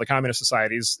realization of all the communist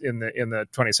societies in the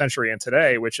 20th century and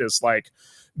today, which is like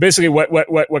basically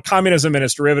what communism and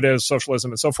its derivatives,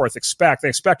 socialism and so forth expect. They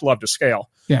expect love to scale.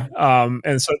 Yeah.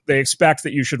 And so they expect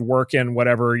that you should work in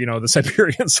whatever, the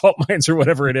Siberian salt mines or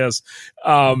whatever it is,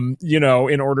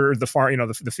 in order the farm,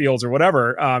 the fields or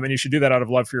whatever. And you should do that out of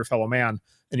love for your fellow man.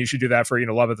 And you should do that for,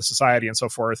 love of the society and so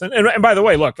forth. And by the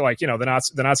way, look, like,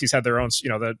 the Nazis had their own,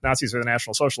 the Nazis are the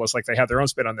National Socialists, like they had their own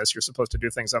spin on this. You're supposed to do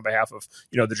things on behalf of,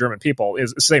 the German people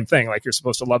is the same thing. Like you're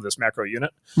supposed to love this macro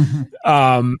unit.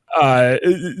 Mm-hmm.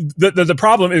 The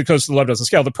problem is because the love doesn't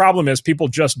scale. The problem is people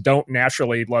just don't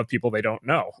naturally love people they don't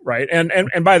know. Right.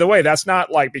 And by the way, that's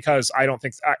not like, because I don't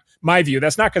think my view,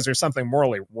 that's not because there's something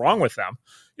morally wrong with them.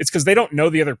 It's because they don't know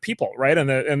the other people, right? And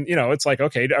it's like,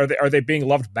 okay, are they being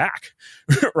loved back,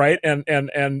 right?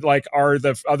 And like, are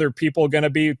the other people going to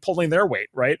be pulling their weight,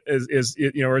 right? Is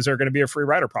there going to be a free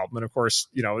rider problem? And of course,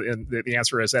 and the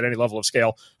answer is at any level of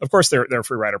scale, of course, there are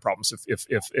free rider problems if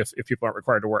people aren't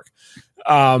required to work.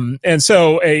 And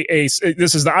so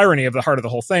this is the irony of the heart of the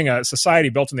whole thing. A society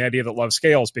built on the idea that love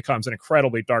scales becomes an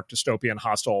incredibly dark, dystopian,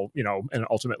 hostile, and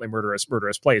ultimately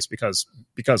murderous place because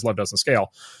love doesn't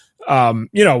scale.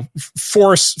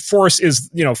 Force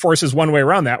is one way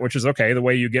around that, which is okay. The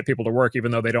way you get people to work,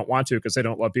 even though they don't want to, because they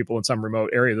don't love people in some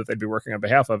remote area that they'd be working on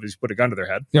behalf of, is you put a gun to their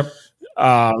head. Yep.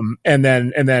 And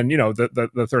then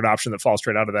the third option that falls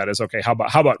straight out of that is, okay, how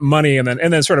about money? And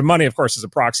then sort of money, of course, is a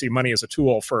proxy. Money is a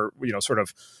tool for,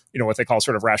 what they call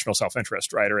sort of rational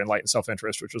self-interest, right? Or enlightened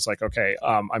self-interest, which is like, okay,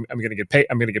 I'm going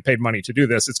to get paid money to do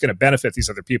this. It's going to benefit these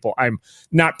other people. I'm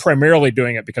not primarily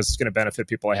doing it because it's going to benefit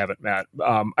people I haven't met.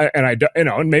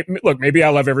 Maybe I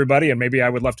love everybody, and maybe I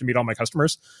would love to meet all my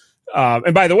customers.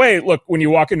 And by the way, look, when you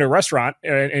walk into a restaurant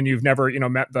and you've never,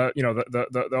 met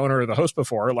the owner or the host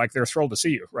before, like they're thrilled to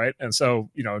see you, right? And so,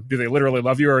 do they literally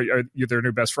love you, or are you their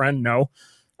new best friend? No.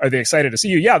 Are they excited to see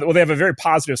you? Yeah. Well, they have a very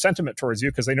positive sentiment towards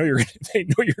you because they know you're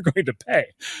going to pay,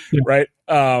 right?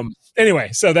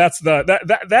 Anyway, so that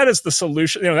is the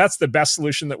solution. That's the best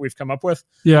solution that we've come up with.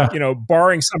 Yeah.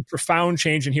 Barring some profound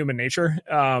change in human nature,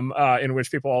 in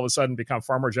which people all of a sudden become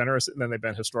far more generous than they've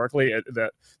been historically.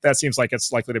 That seems like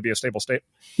it's likely to be a stable state.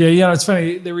 Yeah. It's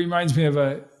funny. That reminds me of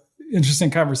a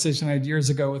interesting conversation I had years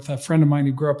ago with a friend of mine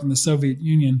who grew up in the Soviet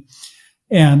Union,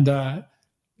 and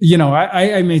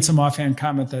I made some offhand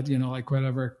comment that, like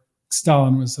whatever,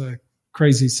 Stalin was a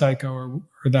crazy psycho or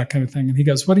that kind of thing. And he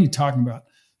goes, "What are you talking about?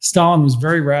 Stalin was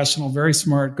very rational, very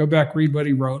smart. Go back, read what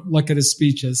he wrote, look at his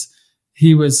speeches.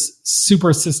 He was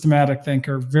super systematic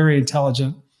thinker, very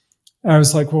intelligent." I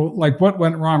was like, well, like what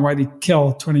went wrong? Why did he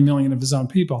kill 20 million of his own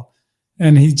people?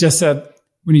 And he just said,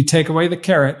 when you take away the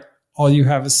carrot, all you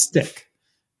have is stick.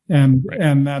 And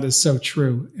that is so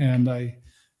true. And I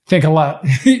think a lot,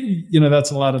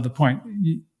 that's a lot of the point.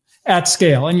 At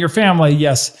scale. In your family,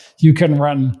 yes, you can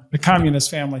run a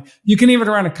communist family. You can even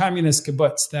run a communist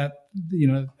kibbutz. That,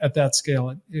 at that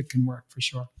scale, it can work for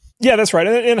sure. Yeah, that's right.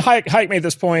 And Hayek made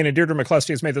this point, and Deirdre McCluskey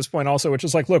has made this point also, which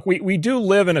is like, look, we do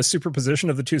live in a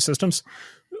superposition of the two systems,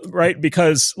 right?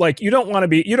 Because like you don't want to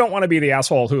be the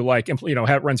asshole who like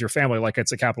runs your family like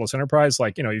it's a capitalist enterprise,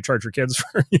 like you charge your kids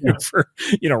for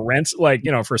rent, like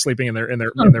for sleeping in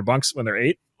their bunks when they're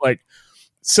 8, like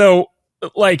so.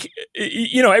 Like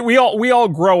we all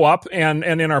grow up and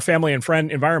in our family and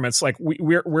friend environments, like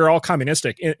we're all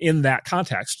communistic in that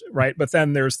context, right? But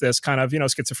then there's this kind of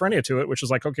schizophrenia to it, which is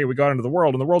like, okay, we go out into the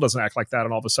world and the world doesn't act like that,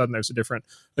 and all of a sudden there's a different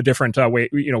way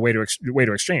to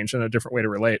exchange and a different way to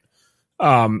relate.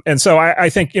 And so I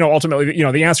think ultimately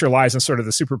the answer lies in sort of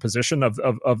the superposition of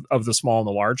the small and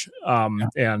the large,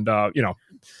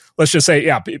 let's just say,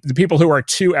 the people who are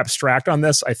too abstract on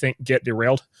this, I think, get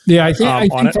derailed. Yeah, I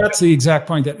think that's the exact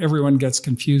point that everyone gets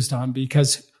confused on,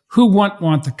 because who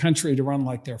want the country to run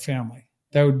like their family?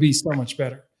 That would be so much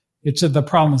better. The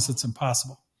problem is it's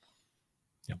impossible.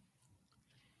 Yeah.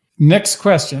 Next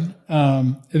question.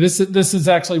 This is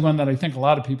actually one that I think a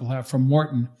lot of people have, from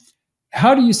Morton.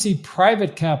 How do you see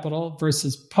private capital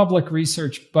versus public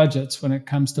research budgets when it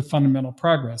comes to fundamental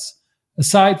progress,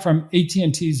 aside from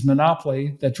AT&T's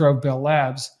monopoly that drove Bell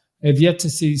Labs, I have yet to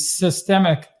see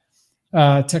systemic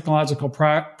technological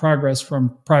progress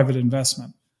from private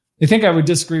investment. I think I would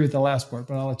disagree with the last part,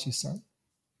 but I'll let you start.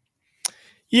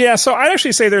 Yeah, so I'd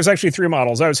actually say there's actually three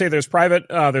models. I would say there's private,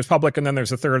 there's public, and then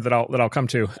there's a third that I'll come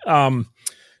to.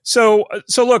 So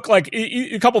look, like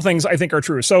a couple things I think are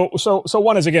true. So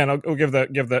one is, again, I'll give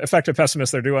the effective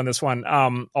pessimist their due on this one.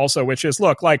 Also, which is,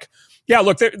 look,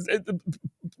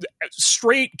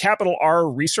 straight capital R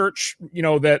research,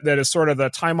 that is sort of the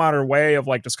time-honored way of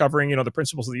like discovering, the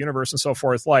principles of the universe and so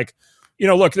forth. Like,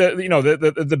 look,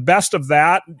 the best of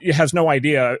that has no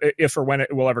idea if or when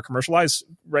it will ever commercialize,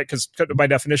 right? Because by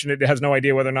definition, it has no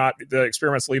idea whether or not the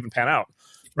experiments will even pan out,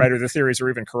 right? Or the theories are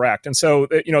even correct. And so,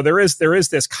 there is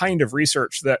this kind of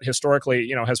research that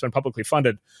historically, has been publicly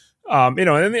funded. And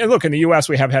look, in the U.S.,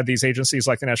 we have had these agencies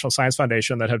like the National Science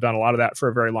Foundation that have done a lot of that for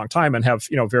a very long time and have,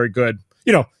 very good,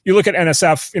 you look at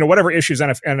NSF, whatever issues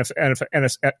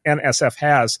NSF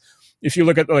has. If you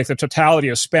look at like the totality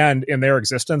of spend in their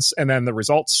existence and then the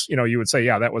results, you would say,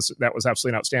 yeah, that was absolutely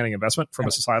an outstanding investment from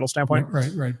a societal standpoint.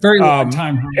 Right. Very long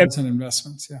time horizon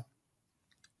investments. Yeah.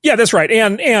 Yeah, that's right.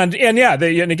 And again,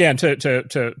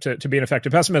 to be an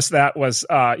effective pessimist, that was,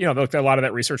 look, a lot of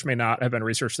that research may not have been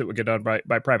research that would get done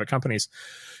by private companies.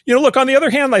 Look, on the other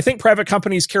hand, I think private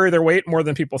companies carry their weight more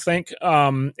than people think.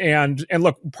 And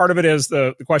look, part of it is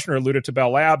the questioner alluded to Bell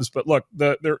Labs, but look,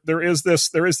 there is this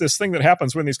thing that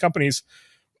happens when these companies,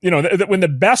 when the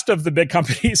best of the big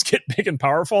companies get big and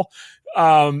powerful,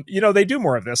 they do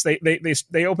more of this.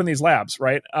 They open these labs,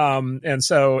 right? And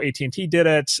so AT&T did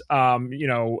it.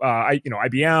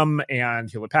 IBM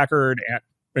and Hewlett Packard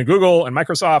and Google and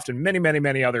Microsoft and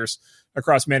many others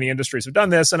across many industries have done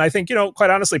this. And I think, quite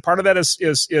honestly, part of that is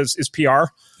PR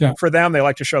for them. They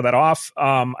like to show that off.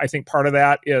 I think part of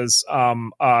that is,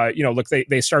 look,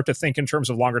 they start to think in terms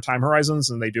of longer time horizons,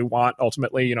 and they do want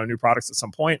ultimately, new products at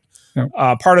some point.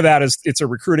 Yeah. Part of that is it's a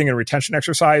recruiting and retention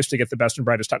exercise to get the best and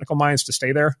brightest technical minds to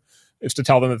stay there. Is to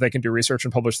tell them that they can do research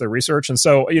and publish their research. And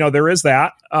so, there is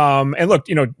that. And look,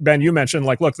 Ben, you mentioned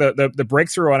the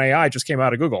breakthrough on AI just came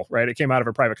out of Google, right? It came out of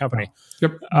a private company.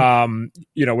 Yep.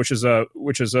 Which is a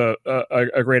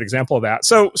great example of that.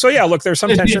 So yeah, look, there's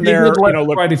some tension there.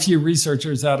 Quite a few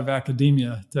researchers out of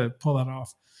academia to pull that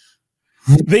off.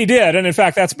 They did. And in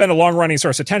fact, that's been a long running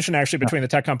source of tension actually between the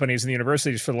tech companies and the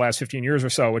universities for the last 15 years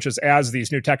or so, which is as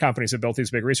these new tech companies have built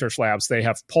these big research labs, they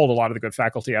have pulled a lot of the good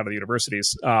faculty out of the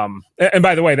universities. And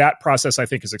by the way, that process I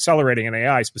think is accelerating in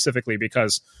AI specifically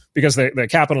because the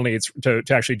capital needs to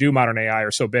actually do modern AI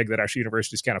are so big that actually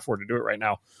universities can't afford to do it right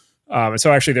now. And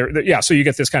so actually so you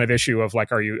get this kind of issue of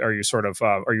like, are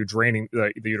you draining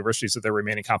the universities of their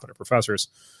remaining competent professors,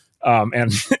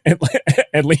 and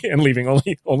leaving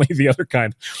only the other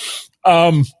kind.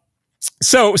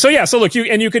 So look,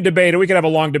 you could debate, or we could have a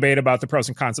long debate about the pros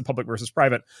and cons of public versus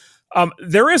private.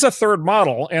 There is a third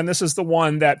model, and this is the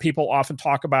one that people often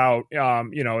talk about,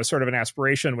 as sort of an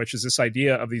aspiration, which is this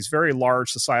idea of these very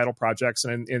large societal projects.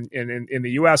 And in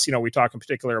the U.S., we talk in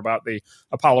particular about the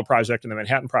Apollo project and the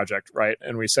Manhattan Project, right?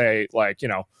 And we say,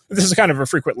 this is kind of a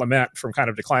frequent lament from kind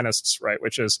of declinists, right?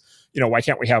 Which is, why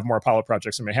can't we have more Apollo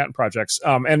projects and Manhattan projects?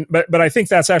 But I think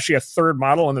that's actually a third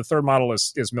model, and the third model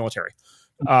is military.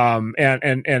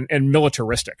 And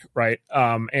militaristic, right?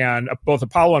 And both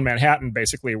Apollo and Manhattan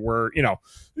basically were,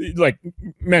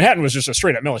 Manhattan was just a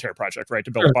straight up military project, right?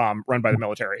 To build a bomb run by the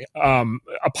military.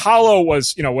 Apollo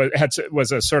was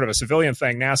a sort of a civilian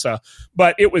thing, NASA,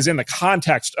 but it was in the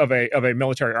context of a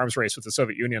military arms race with the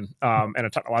Soviet Union, and a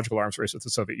technological arms race with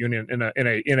the Soviet Union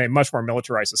in a much more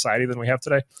militarized society than we have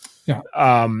today. Yeah.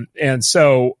 And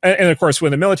of course,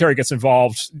 when the military gets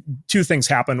involved, two things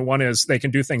happen. One is they can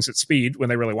do things at speed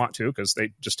when they really want to, because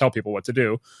they just tell people what to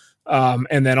do.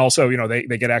 And then also,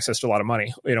 they get access to a lot of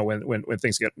money, when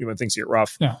things get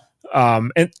rough. Yeah.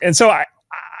 And so I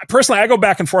personally, I go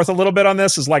back and forth a little bit on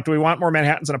this. Is like, do we want more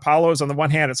Manhattans and Apollos? On the one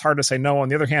hand, it's hard to say no. On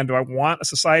the other hand, do I want a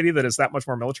society that is that much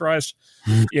more militarized?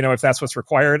 If that's what's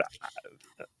required.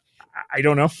 I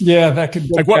don't know. Yeah, that could be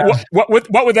like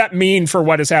what would that mean for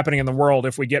what is happening in the world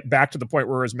if we get back to the point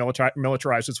where we're as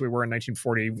militarized as we were in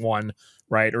 1941,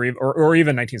 right, or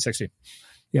even 1960?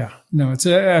 Yeah, no, it's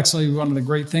actually one of the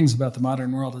great things about the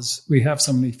modern world is we have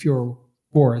so many fewer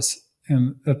wars,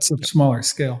 and that's a smaller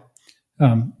scale,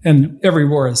 and every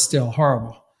war is still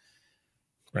horrible.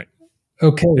 Right.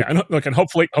 Okay. Yeah, and look, and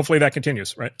hopefully that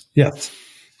continues. Right. Yes.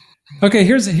 Okay.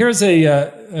 Here's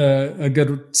a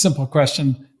good simple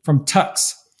question from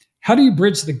Tux. How do you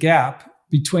bridge the gap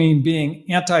between being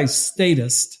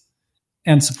anti-statist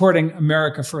and supporting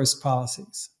America First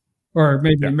policies, or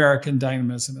maybe American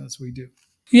dynamism as we do?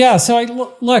 Yeah. So I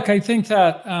think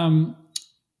that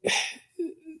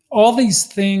all these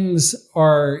things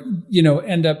are,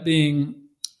 end up being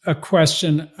a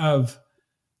question of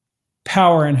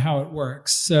power and how it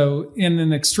works. So in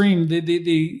an extreme,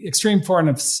 the extreme form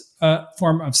of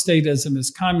statism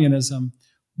is communism,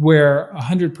 where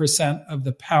 100% of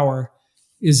the power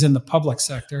is in the public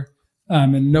sector,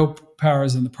 and no power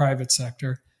is in the private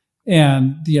sector.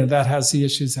 And, that has the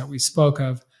issues that we spoke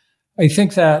of. I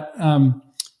think that,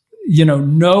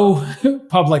 no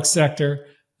public sector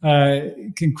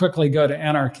can quickly go to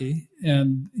anarchy.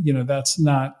 And, that's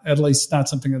not, at least not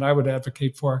something that I would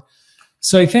advocate for.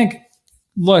 So I think,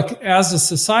 look, as a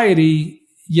society,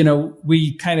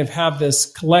 we kind of have this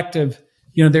collective,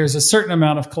 there's a certain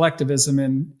amount of collectivism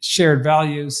in shared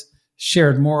values,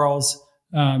 shared morals,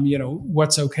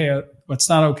 what's okay, what's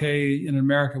not okay. In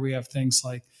America, we have things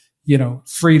like,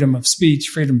 freedom of speech,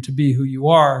 freedom to be who you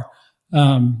are,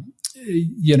 kind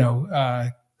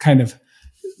of,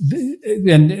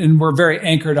 and we're very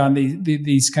anchored on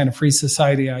these kind of free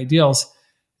society ideals.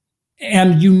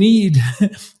 And you need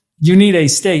a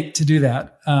state to do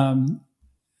that.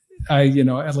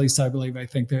 At least I believe, I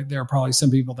think that there are probably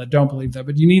some people that don't believe that,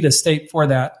 but you need a state for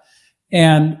that.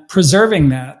 And preserving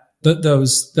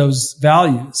those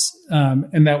values,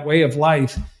 and that way of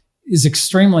life is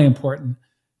extremely important.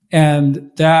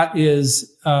 And that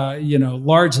is,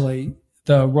 largely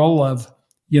the role of,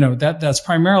 that's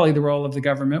primarily the role of the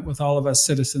government, with all of us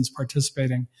citizens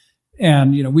participating.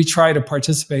 And, we try to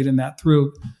participate in that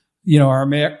through, our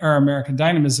American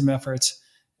dynamism efforts,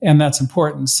 and that's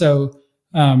important. So,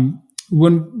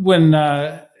 when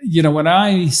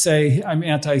I say I'm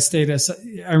anti-statist,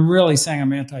 I'm really saying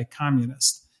I'm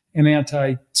anti-communist and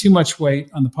anti too much weight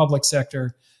on the public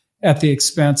sector at the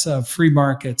expense of free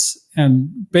markets and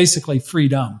basically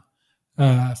freedom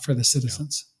for the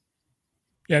citizens.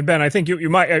 Yeah, and Ben, I think you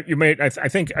might,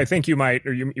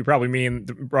 or you probably mean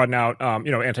broaden out,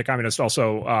 anti-communist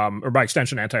also, or by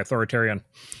extension, anti-authoritarian.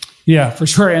 Yeah, for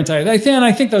sure, And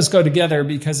I think those go together,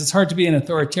 because it's hard to be an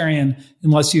authoritarian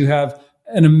unless you have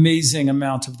an amazing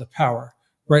amount of the power,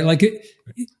 right? Like,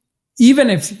 even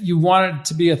if you wanted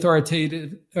to be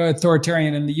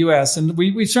authoritarian in the U.S., and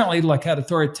we certainly had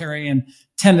authoritarian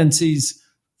tendencies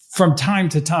from time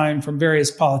to time from various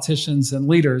politicians and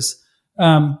leaders,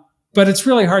 but it's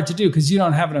really hard to do because you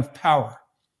don't have enough power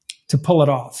to pull it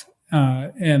off.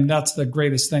 And that's the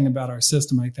greatest thing about our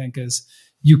system, I think, is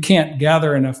you can't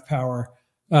gather enough power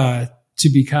to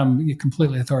become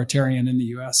completely authoritarian in the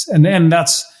U.S. And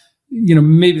that's,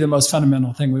 maybe the most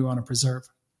fundamental thing we want to preserve.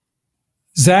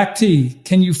 Zach T.,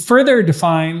 can you further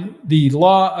define the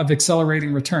law of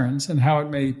accelerating returns and how it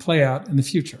may play out in the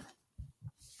future?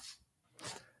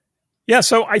 Yeah,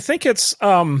 so I think it's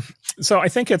I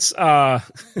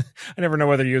never know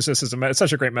whether to use this as it's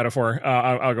such a great metaphor.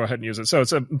 I'll go ahead and use it. So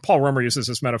Paul Romer uses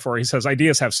this metaphor. He says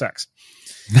ideas have sex.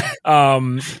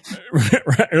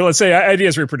 Let's say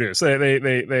ideas reproduce. They go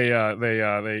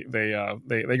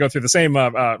through the same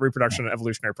reproduction and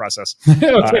evolutionary process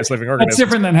as living organisms. That's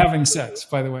different than having sex,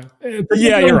 by the way.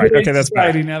 Yeah, you're right. Okay, that's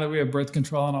society now that we have birth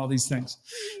control and all these things.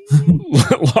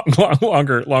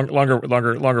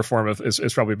 longer form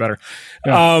is probably better.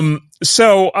 Yeah.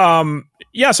 So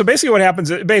basically what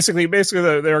happens, basically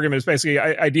the argument is basically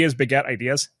ideas beget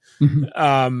ideas.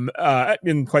 Mm-hmm.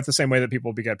 In quite the same way that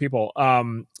people beget people.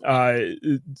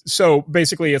 So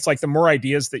basically it's like the more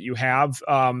ideas that you have,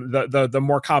 the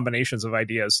more combinations of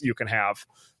ideas you can have.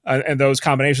 And those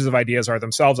combinations of ideas are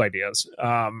themselves ideas,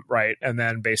 right? And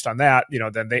then based on that,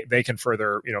 then they can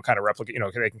further, kind of replicate,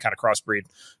 they can kind of crossbreed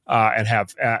and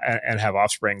have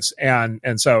offsprings. And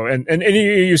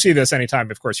you see this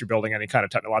anytime, of course, you're building any kind of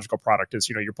technological product. Is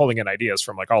you're pulling in ideas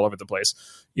from like all over the place.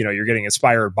 You're getting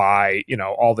inspired by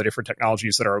all the different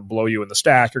technologies that are below you in the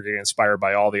stack. You're getting inspired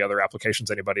by all the other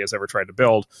applications anybody has ever tried to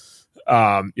build.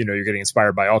 You're getting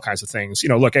inspired by all kinds of things.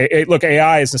 Look,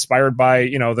 AI is inspired by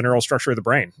the neural structure of the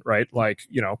brain. Right, like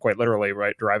quite literally,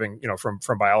 right, deriving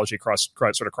from biology,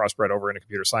 sort of crossbred over into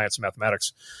computer science and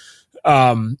mathematics,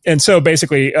 and so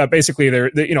basically,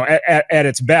 there, at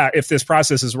its best, if this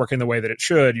process is working the way that it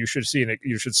should, you should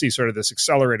see sort of this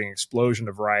accelerating explosion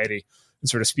of variety and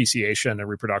sort of speciation and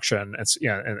reproduction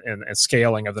and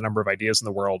scaling of the number of ideas in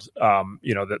the world.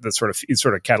 That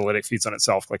sort of catalytic feeds on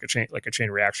itself like a chain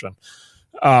reaction.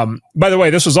 By the way,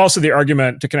 this was also the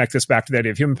argument to connect this back to the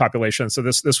idea of human population. So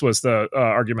this was the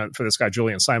argument for this guy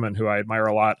Julian Simon, who I admire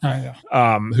a lot,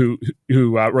 who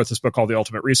wrote this book called The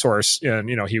Ultimate Resource. And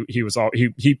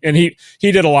he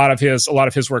did a lot of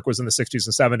his work was in the 60s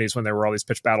and 70s when there were all these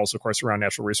pitched battles, of course, around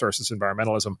natural resources,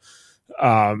 environmentalism.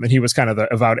 And he was kind of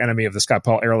the avowed enemy of this guy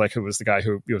Paul Ehrlich, who was the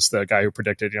guy who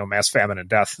predicted mass famine and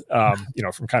death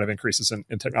from kind of increases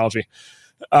in technology.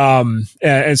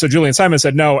 And so Julian Simon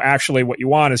said, no, actually what you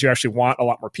want is you actually want a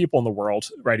lot more people in the world,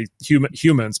 right?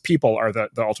 People are the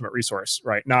ultimate resource,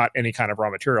 right? Not any kind of raw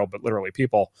material, but literally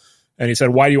people. And he said,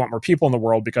 why do you want more people in the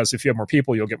world? Because if you have more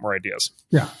people, you'll get more ideas.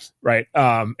 Yeah. Right.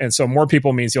 And so more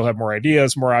people means you'll have more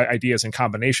ideas in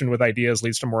combination with ideas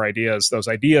leads to more ideas. Those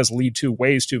ideas lead to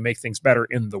ways to make things better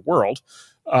in the world.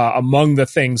 Among the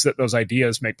things that those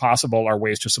ideas make possible are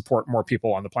ways to support more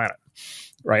people on the planet.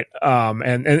 Right.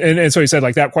 And so he said,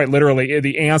 like, that quite literally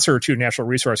the answer to natural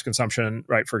resource consumption,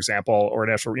 right, for example, or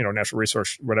natural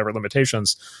resource, whatever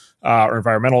limitations, or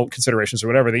environmental considerations or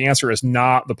whatever, the answer is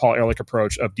not the Paul Ehrlich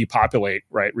approach of depopulate,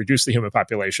 right, reduce the human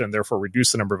population, therefore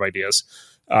reduce the number of ideas,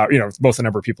 both the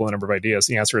number of people and the number of ideas.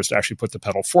 The answer is to actually put the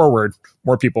pedal forward,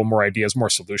 more people, more ideas, more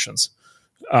solutions.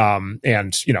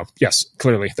 Yes,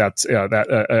 clearly that's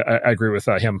I agree with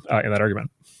him in that argument.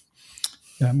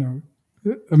 Yeah, no.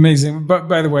 Amazing. But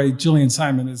by the way, Julian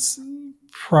Simon is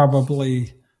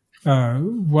probably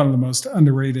one of the most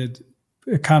underrated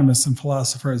economists and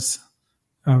philosophers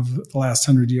of the last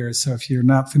 100 years. So if you're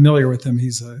not familiar with him,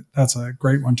 that's a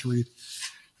great one to read.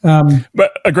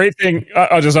 But a great thing,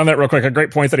 I'll just on that real quick, a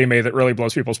great point that he made that really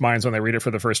blows people's minds when they read it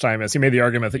for the first time is he made the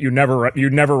argument that you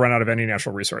never run out of any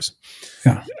natural resource.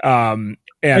 Yeah. And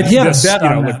he had a bet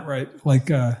on that, right?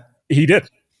 He did.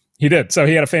 He did. So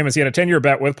he had a 10-year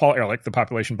bet with Paul Ehrlich, the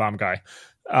population bomb guy.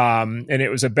 And it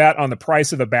was a bet on the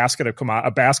price of a basket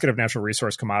of natural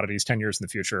resource commodities 10 years in the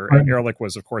future. Right. And Ehrlich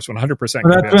was, of course, 100%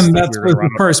 convinced that's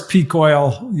the first peak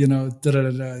oil, yeah.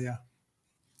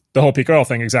 The whole peak oil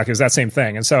thing, exactly, is that same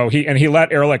thing. And so he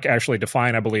let Ehrlich actually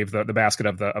define, I believe, the basket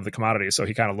of the commodities. So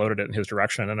he kind of loaded it in his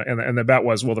direction. And the bet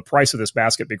was, will the price of this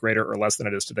basket be greater or less than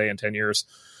it is today in 10 years?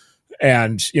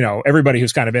 And, everybody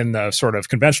who's kind of in the sort of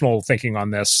conventional thinking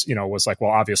on this, was like,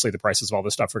 well, obviously the prices of all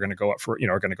this stuff are going to go up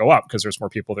because there's more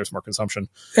people, there's more consumption.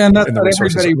 And that's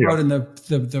what everybody wrote in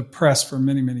the press for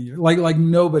many, many years. Like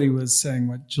nobody was saying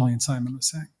what Julian Simon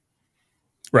was saying.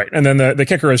 Right. And then the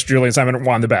kicker is Julian Simon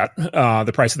won the bet.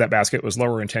 The price of that basket was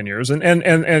lower in 10 years.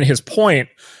 And his point,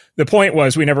 the point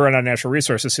was we never run out of natural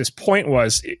resources. His point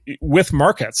was with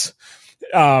markets,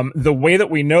 the way that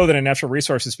we know that a natural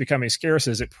resource is becoming scarce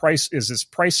is its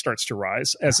price starts to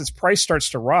rise. As its price starts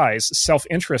to rise,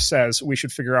 self-interest says we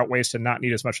should figure out ways to not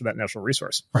need as much of that natural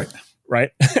resource.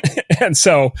 Right. And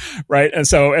so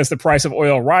as the price of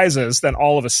oil rises, then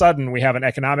all of a sudden we have an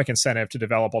economic incentive to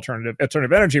develop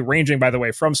alternative energy, ranging, by the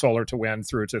way, from solar to wind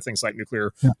through to things like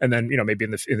nuclear, and then maybe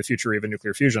in the future even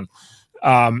nuclear fusion.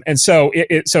 And so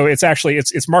it's actually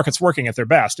it's markets working at their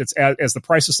best. It's as the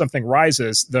price of something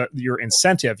rises, your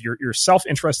incentive, your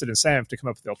self-interested incentive to come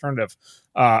up with the alternative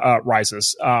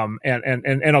rises,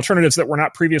 and alternatives that were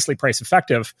not previously price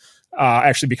effective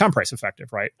actually become price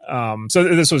effective, right? So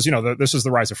this was this is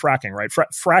the rise of fracking, right?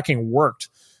 Fracking worked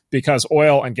because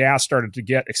oil and gas started to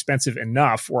get expensive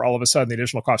enough where all of a sudden the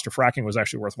additional cost of fracking was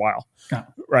actually worthwhile,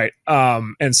 right?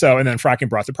 And then fracking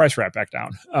brought the price right back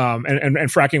down.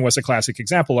 And fracking was a classic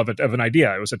example of an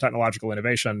idea. It was a technological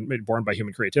innovation born by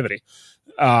human creativity.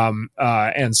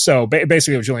 And so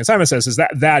basically what Julian Simon says is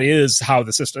that is how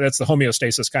the system, that's the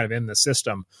homeostasis kind of in the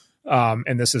system.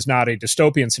 And this is not a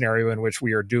dystopian scenario in which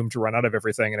we are doomed to run out of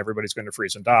everything and everybody's going to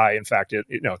freeze and die. In fact,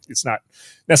 it's not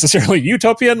necessarily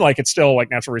utopian. Like, it's still like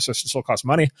natural resources still cost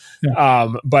money.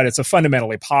 But it's a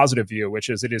fundamentally positive view, which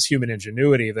is it is human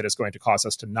ingenuity that is going to cause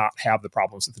us to not have the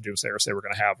problems that the doomsayers say we're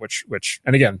going to have, which,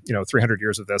 and again, 300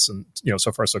 years of this and,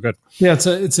 so far so good. Yeah.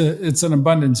 It's an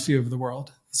abundance view of the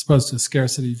world as opposed to a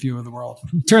scarcity view of the world.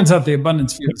 It turns out the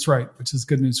abundance view is right, which is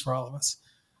good news for all of us.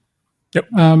 Yep.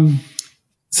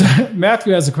 So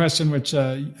Matthew has a question, which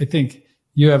I think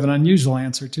you have an unusual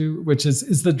answer to, which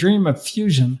is the dream of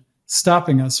fusion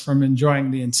stopping us from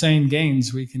enjoying the insane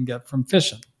gains we can get from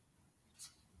fission?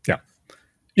 Yeah.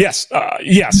 Yes.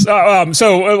 Yes.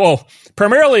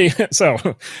 Primarily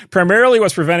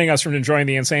what's preventing us from enjoying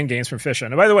the insane gains from fission.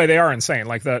 And by the way, they are insane.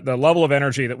 Like the level of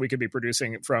energy that we could be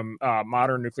producing from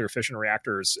modern nuclear fission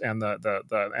reactors and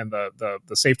the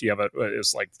safety of it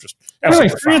is like just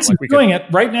absolutely France is doing it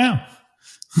right now.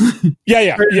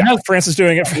 Yeah. France is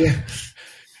doing it.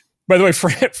 By the way,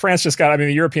 France just got,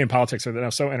 the European politics are now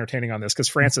so entertaining on this because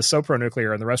France is so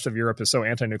pro-nuclear and the rest of Europe is so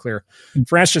anti-nuclear.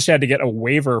 France just had to get a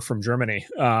waiver from Germany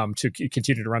to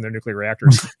continue to run their nuclear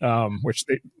reactors, which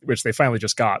they finally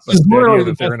just got. But literally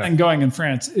the best thing going in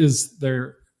France is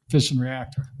their fission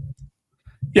reactor.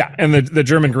 Yeah, and the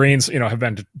German Greens, have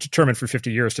been determined for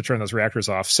 50 years to turn those reactors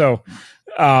off. So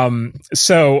look,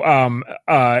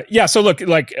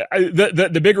 like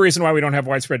the big reason why we don't have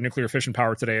widespread nuclear fission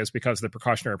power today is because of the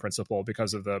precautionary principle,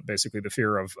 because of basically the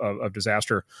fear of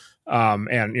disaster,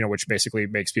 and which basically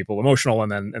makes people emotional, and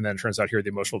then turns out here the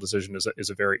emotional decision is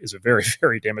a very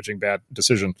very damaging bad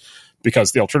decision,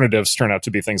 because the alternatives turn out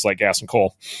to be things like gas and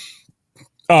coal.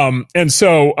 That's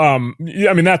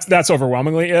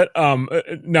overwhelmingly it.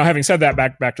 Now, having said that,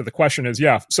 back to the question is,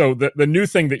 so the new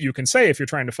thing that you can say if you're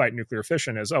trying to fight nuclear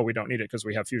fission is, we don't need it because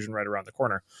we have fusion right around the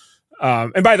corner.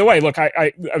 And by the way, look,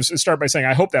 I start by saying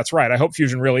I hope that's right. I hope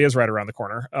fusion really is right around the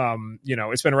corner.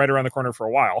 It's been right around the corner for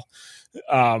a while.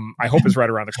 I hope it's right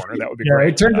around the corner. That would be great.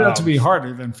 It turned out to be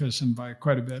harder than fission by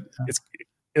quite a bit.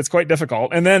 It's quite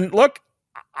difficult. And then look,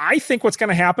 I think what's going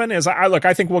to happen is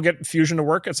I think we'll get fusion to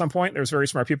work at some point. There's very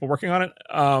smart people working on it.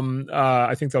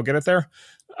 I think they'll get it there.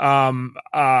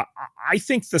 I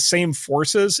think the same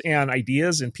forces and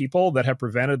ideas and people that have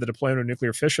prevented the deployment of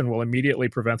nuclear fission will immediately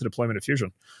prevent the deployment of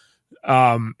fusion.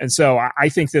 And so I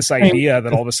think this idea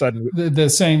that all of a sudden the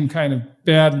same kind of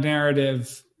bad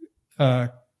narrative,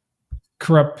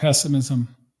 corrupt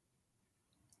pessimism.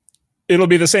 It'll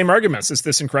be the same arguments. It's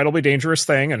this incredibly dangerous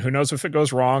thing, and who knows if it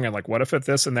goes wrong, and like, what if it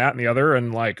this and that and the other,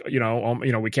 and like,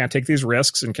 we can't take these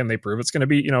risks, and can they prove it's going to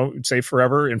be, safe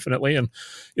forever, infinitely? And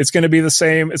it's going to be the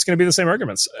same. It's going to be the same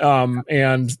arguments.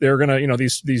 And they're going to,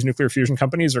 these nuclear fusion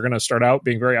companies are going to start out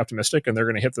being very optimistic, and they're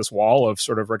going to hit this wall of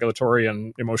sort of regulatory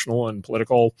and emotional and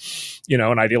political,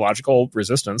 and ideological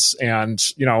resistance. And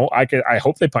I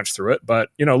hope they punch through it. But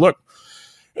look.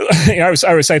 I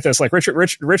always cite this, like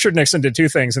Richard Nixon did two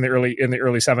things in the early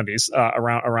 70s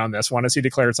around this. One is he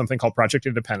declared something called Project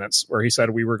Independence, where he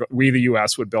said we the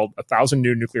U.S. would build 1,000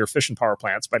 new nuclear fission power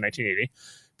plants by 1980,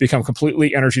 become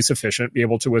completely energy sufficient, be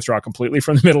able to withdraw completely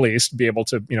from the Middle East, be able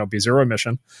to be zero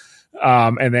emission,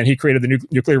 and then he created the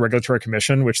Nuclear Regulatory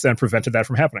Commission, which then prevented that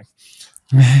from happening.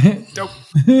 Dope.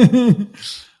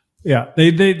 Yeah,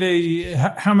 they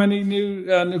how many new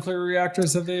nuclear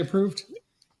reactors have they approved?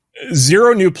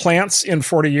 0 new plants in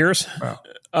 40 years.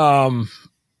 Wow.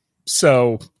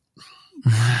 So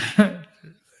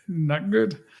not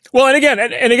good. Well, and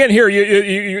again, here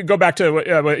you go back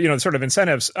to sort of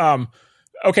incentives.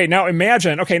 Okay, now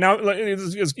imagine. Okay, now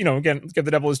again, get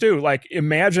the devil his due. Like,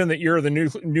 imagine that you're the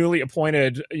newly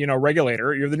appointed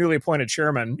regulator. You're the newly appointed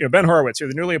chairman. Ben Horowitz. You're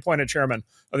the newly appointed chairman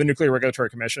of the Nuclear Regulatory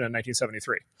Commission in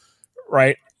 1973.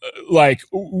 Right? Like,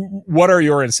 what are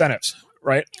your incentives?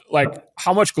 Right? Like,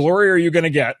 how much glory are you going to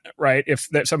get, right? If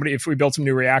we build some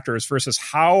new reactors, versus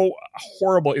how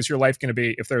horrible is your life going to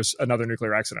be if there's another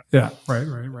nuclear accident? Yeah. Right.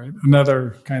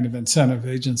 Another kind of incentive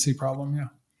agency problem. Yeah.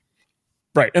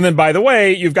 Right. And then, by the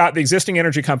way, you've got the existing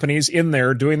energy companies in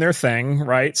there doing their thing,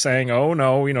 right? Saying, oh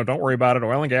no, don't worry about it.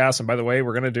 Oil and gas. And by the way,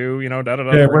 we're going to do, Yeah,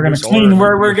 we're going to clean,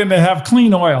 we're going to have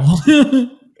clean oil.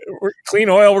 Clean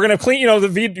oil. We're going to clean,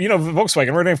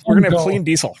 Volkswagen. We're going to have clean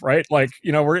diesel, right? Like,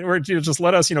 we're just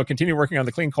let us, continue working on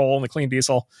the clean coal and the clean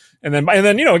diesel. And then,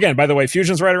 again, by the way,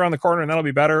 fusion's right around the corner, and that'll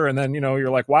be better. And then, you're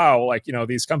like, wow, like,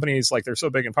 these companies, like, they're so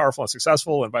big and powerful and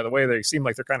successful. And by the way, they seem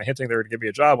like they're kind of hinting they're going to give me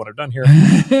a job when I'm done here.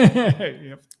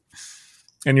 Yep.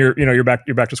 And you're back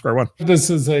to square one. This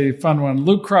is a fun one.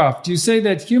 Luke Croft, you say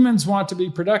that humans want to be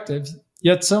productive,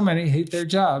 yet so many hate their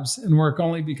jobs and work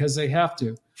only because they have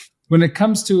to. When it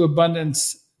comes to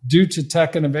abundance due to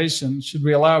tech innovation, should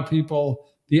we allow people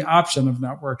the option of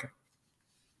not working?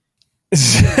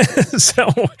 So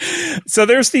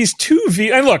there's these two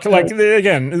and look, like,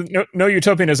 again, no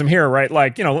utopianism here, right?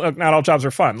 Like, look, not all jobs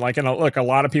are fun. Like, look, a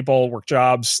lot of people work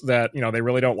jobs that, they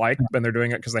really don't like, and they're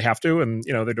doing it because they have to, and,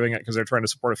 they're doing it because they're trying to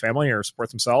support a family or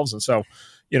support themselves. And so,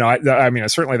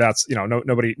 certainly that's,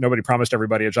 nobody promised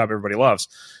everybody a job everybody loves.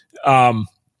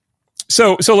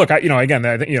 So look, again,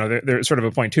 there's sort of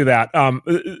a point to that. I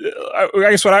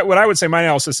guess what I would say, my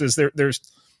analysis is there's,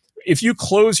 if you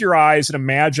close your eyes and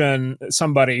imagine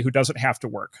somebody who doesn't have to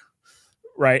work,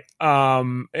 right?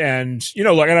 And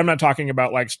look, and I'm not talking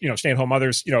about like, stay-at-home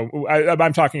mothers.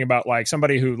 I'm talking about like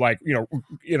somebody who, like,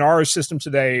 in our system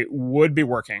today would be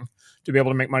working, to be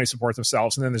able to make money support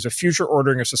themselves. And then there's a future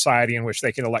ordering of society in which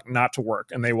they can elect not to work,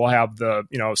 and they will have the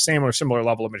same or similar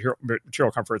level of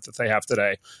material comfort that they have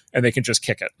today, and they can just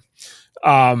kick it.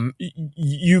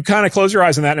 You kind of close your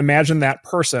eyes on that and imagine that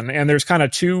person, and there's kind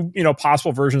of two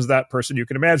possible versions of that person you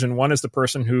can imagine. One is the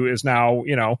person who is now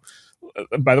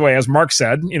by the way, as Marc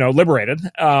said, liberated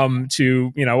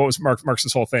to, what was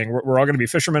Marx's whole thing? We're all going to be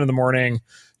fishermen in the morning,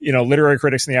 literary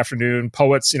critics in the afternoon,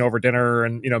 poets, over dinner,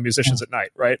 and, musicians at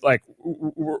night, right? Like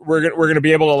we're going to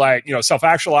be able to like,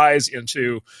 self-actualize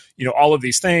into, all of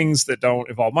these things that don't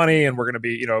involve money. And we're going to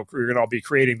be, we're going to all be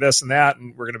creating this and that.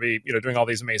 And we're going to be, doing all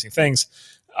these amazing things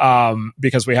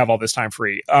because we have all this time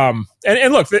free. And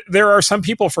look, there are some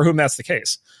people for whom that's the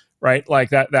case. Right, like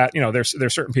that.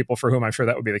 There's certain people for whom I'm sure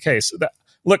that would be the case.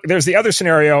 Look, there's the other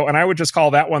scenario, and I would just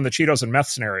call that one the Cheetos and meth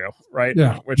scenario, right?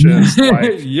 Yeah, which is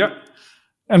like, yep,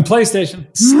 and PlayStation,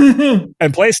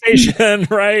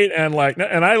 right? And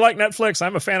I like Netflix.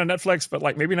 I'm a fan of Netflix, but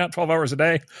like maybe not 12 hours a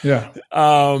day. Yeah,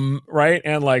 right,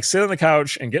 and like sit on the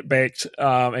couch and get baked,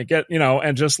 and get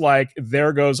and just like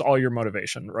there goes all your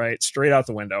motivation, right, straight out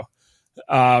the window.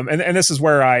 And this is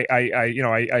where I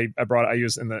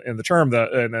use in the term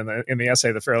in the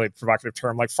essay the fairly provocative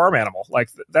term like farm animal, like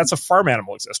that's a farm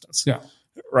animal existence. Yeah.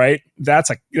 Right. That's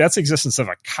the existence of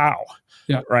a cow.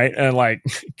 Yeah. Right. And like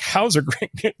cows are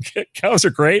great. Cows are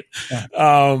great.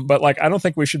 Yeah. But like I don't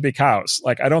think we should be cows.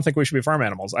 Like I don't think we should be farm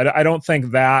animals. I don't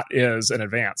think that is an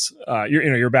advance.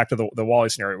 You're back to the Wall-E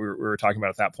scenario we were talking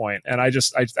about at that point. And I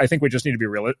think we just need to be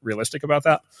realistic about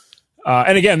that.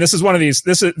 And again, this is one of these.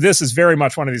 This is very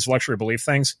much one of these luxury belief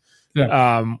things,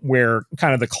 where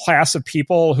kind of the class of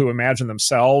people who imagine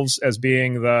themselves as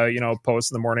being the poets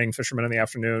in the morning, fishermen in the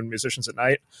afternoon, musicians at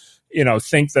night,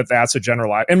 think that that's a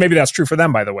generalized. And maybe that's true for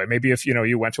them, by the way. Maybe if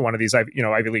you went to one of these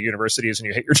Ivy League universities and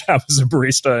you hate your job as a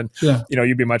barista, and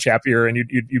you'd be much happier and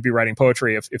you'd be writing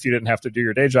poetry if you didn't have to do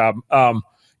your day job.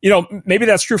 Maybe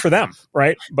that's true for them,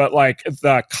 right? But like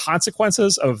the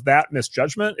consequences of that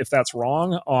misjudgment, if that's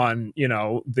wrong on,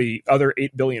 the other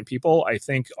 8 billion people, I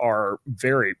think are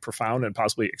very profound and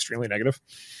possibly extremely negative.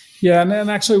 Yeah.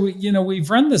 And actually, we've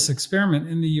run this experiment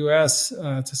in the US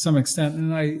to some extent.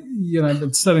 And I've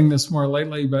been studying this more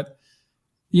lately, but,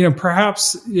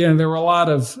 perhaps, there were a lot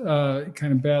of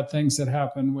kind of bad things that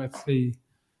happened with the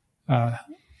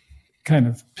kind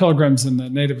of pilgrims and the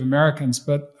Native Americans.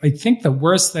 But I think the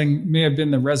worst thing may have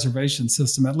been the reservation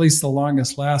system, at least the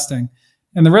longest lasting.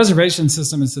 And the reservation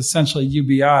system is essentially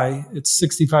UBI. It's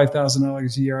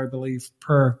 $65,000 a year, I believe,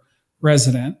 per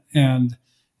resident. And,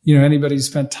 anybody who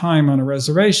spent time on a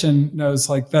reservation knows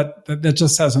like that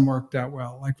just hasn't worked out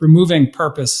well. Like removing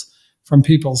purpose from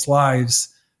people's lives,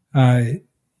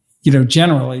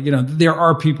 generally, there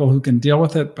are people who can deal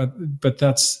with it, but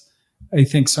that's, I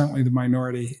think, certainly the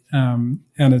minority. And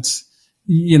it's,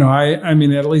 I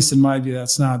mean, at least in my view,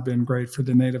 that's not been great for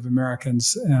the Native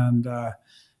Americans. And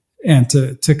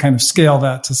to kind of scale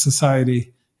that to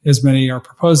society, as many are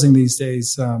proposing these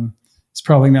days, it's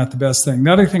probably not the best thing.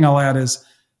 The other thing I'll add is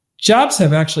jobs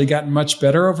have actually gotten much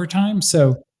better over time.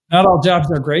 So not all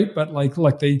jobs are great, but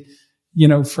like they,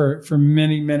 for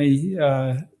many, many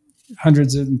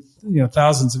hundreds and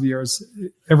thousands of years,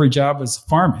 every job was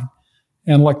farming.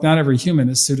 And look, not every human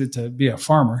is suited to be a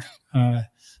farmer.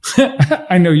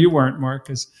 I know you weren't, Marc,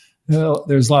 because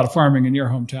there's a lot of farming in your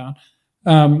hometown.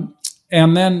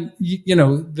 And then,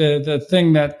 the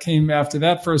thing that came after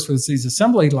that first was these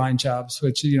assembly line jobs,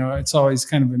 which, it's always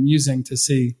kind of amusing to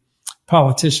see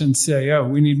politicians say, oh,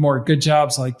 we need more good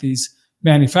jobs like these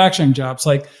manufacturing jobs.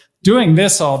 Like doing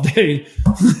this all day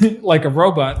like a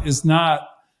robot is not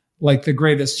like the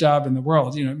greatest job in the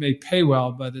world. It may pay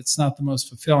well, but it's not the most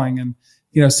fulfilling. And,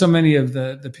 so many of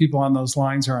the people on those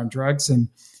lines are on drugs. And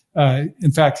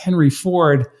in fact, Henry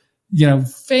Ford,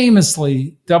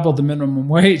 famously doubled the minimum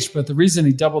wage. But the reason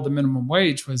he doubled the minimum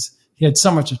wage was he had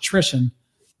so much attrition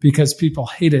because people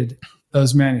hated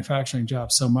those manufacturing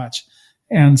jobs so much.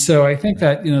 And so I think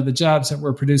that, the jobs that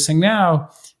we're producing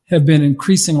now have been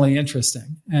increasingly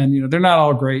interesting. And, they're not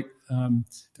all great.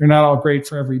 They're not all great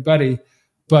for everybody.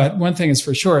 But one thing is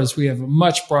for sure is we have a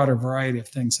much broader variety of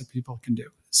things that people can do.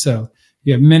 So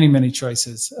you have many, many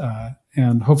choices.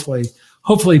 And hopefully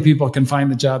people can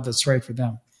find the job that's right for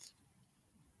them.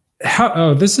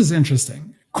 This is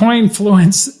interesting.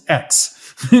 Coinfluence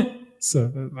X. So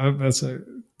that's a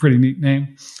pretty neat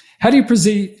name. How do you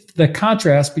perceive the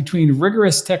contrast between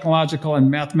rigorous technological and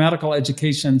mathematical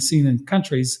education seen in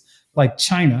countries like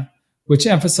China, which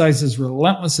emphasizes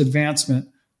relentless advancement,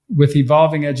 with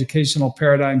evolving educational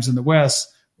paradigms in the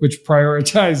West, which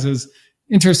prioritizes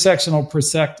intersectional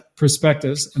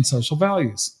perspectives and social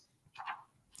values?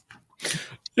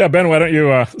 Yeah, Ben, why don't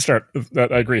you start?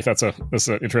 I agree. That's an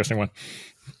interesting one.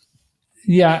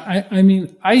 Yeah, I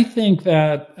mean, I think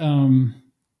that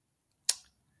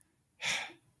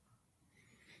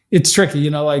it's tricky,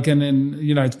 like, and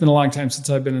it's been a long time since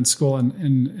I've been in school,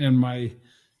 and my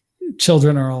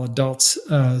children are all adults,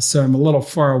 so I'm a little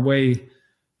far away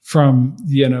from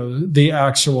the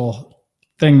actual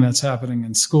thing that's happening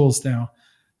in schools now.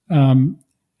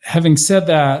 Having said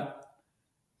that,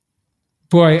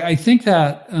 boy, I think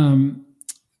that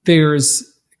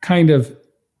there's kind of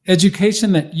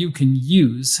education that you can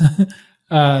use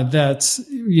that's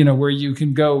where you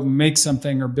can go make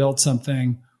something or build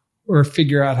something or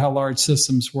figure out how large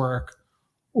systems work,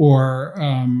 or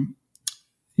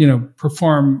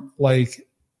perform like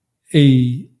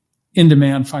a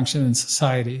in-demand function in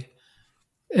society.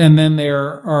 And then there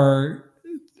are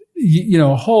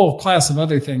a whole class of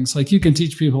other things. Like, you can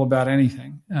teach people about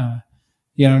anything.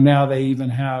 Now they even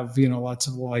have lots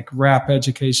of like rap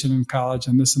education in college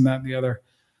and this and that and the other.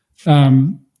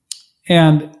 And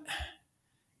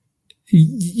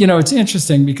it's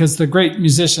interesting because the great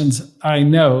musicians I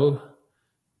know,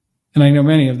 and I know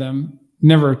many of them,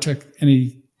 never took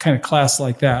any kind of class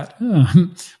like that.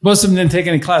 Most of them didn't take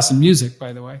any class in music,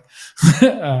 by the way.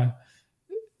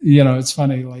 It's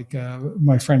funny, like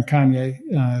my friend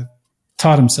Kanye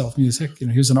taught himself music.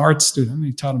 He was an art student.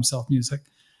 He taught himself music.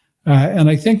 And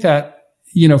I think that,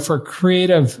 for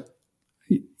creative,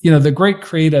 the great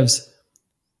creatives,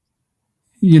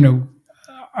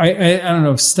 I don't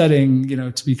know if studying,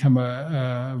 to become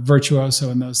a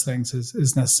virtuoso in those things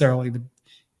is necessarily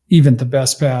even the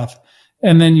best path.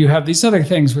 And then you have these other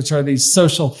things, which are these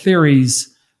social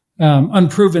theories,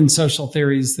 unproven social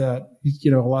theories that, a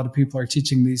lot of people are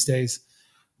teaching these days,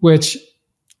 which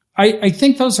I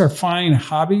think those are fine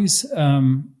hobbies.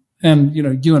 And,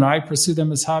 you and I pursue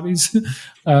them as hobbies,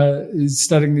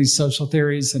 studying these social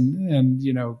theories and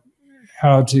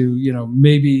how to,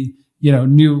 maybe,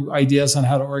 new ideas on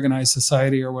how to organize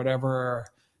society or whatever, or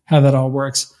how that all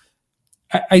works.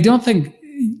 I don't think,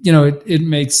 it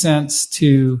makes sense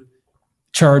to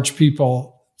charge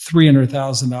people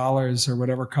 $300,000 or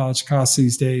whatever college costs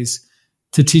these days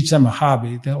to teach them a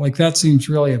hobby. That seems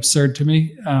really absurd to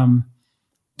me.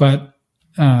 But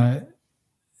I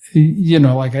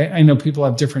know people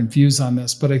have different views on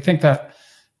this, but I think that,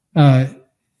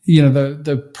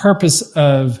 the purpose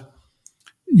of,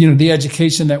 the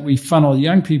education that we funnel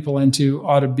young people into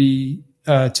ought to be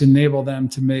to enable them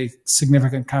to make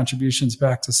significant contributions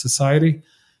back to society.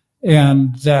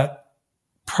 And that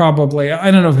probably, I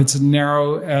don't know if it's as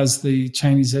narrow as the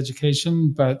Chinese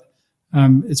education, but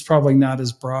it's probably not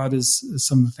as broad as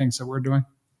some of the things that we're doing.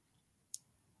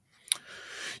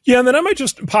 Yeah, and then I might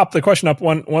just pop the question up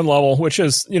one level, which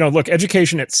is, look,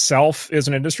 education itself is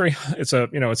an industry. It's a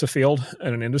field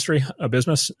and an industry, a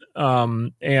business.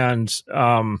 Look,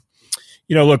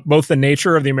 both the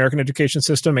nature of the American education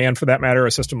system and, for that matter,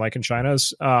 a system like in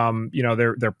China's,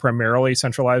 they're primarily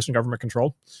centralized and government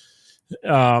controlled.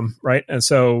 Right. And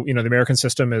so, the American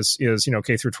system is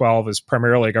K through 12 is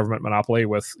primarily a government monopoly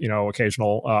with,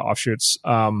 occasional offshoots.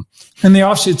 And the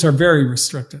offshoots are very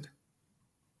restricted.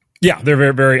 Yeah, they're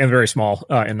very, very, and very small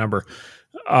in number.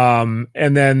 And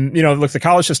then, look, the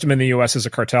college system in the U.S. is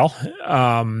a cartel.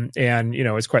 And,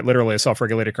 it's quite literally a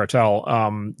self-regulated cartel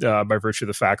by virtue of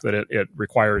the fact that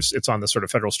it's on the sort of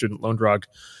federal student loan drug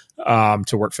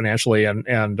to work financially. And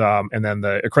then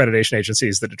the accreditation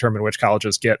agencies that determine which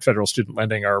colleges get federal student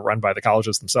lending are run by the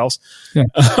colleges themselves. Yeah.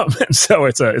 And so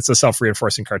it's a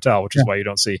self-reinforcing cartel, which is why you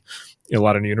don't see a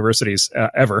lot of new universities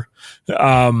ever.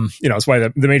 It's why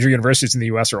the major universities in the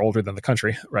U.S. are older than the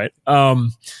country, right?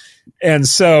 And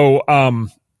so,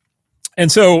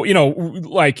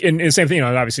 like in the same thing,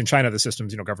 obviously in China, the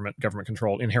system's, government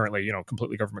controlled, inherently,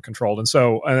 completely government controlled. And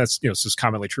so, and that's, this is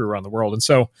commonly true around the world. And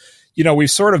so,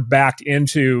 we've sort of backed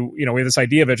into, we have this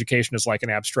idea of education as like an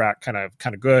abstract kind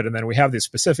of good. And then we have this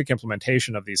specific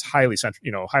implementation of these highly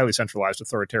centralized,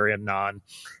 authoritarian,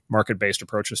 non-market-based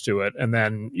approaches to it. And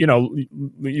then,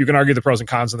 you can argue the pros and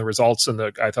cons and the results. And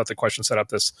I thought the question set up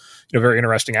this, very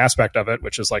interesting aspect of it,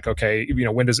 which is like, okay,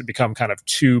 when does it become kind of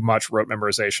too much rote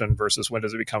memorization versus when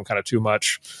does it become kind of too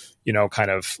much, kind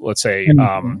of, let's say,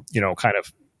 kind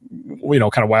of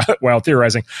wild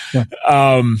theorizing,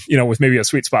 with maybe a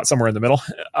sweet spot somewhere in the middle.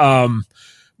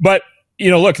 But,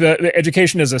 look, the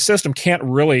education as a system can't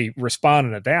really respond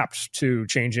and adapt to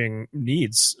changing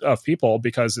needs of people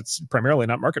because it's primarily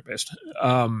not market-based.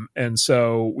 And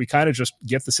so we kind of just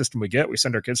get the system we get. We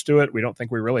send our kids to it. We don't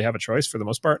think we really have a choice for the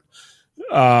most part.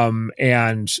 I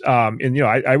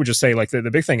would just say, like,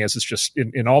 the big thing is it's just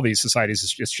in all these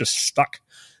societies, it's just stuck.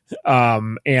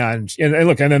 And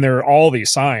look, and then there are all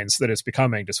these signs that it's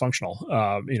becoming dysfunctional,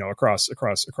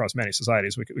 across many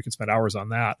societies. We could spend hours on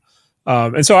that.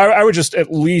 And so I would just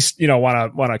at least,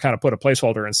 want to kind of put a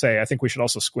placeholder and say, I think we should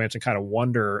also squint and kind of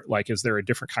wonder, like, is there a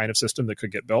different kind of system that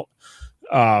could get built,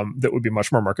 that would be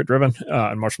much more market driven,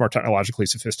 and much more technologically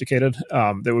sophisticated,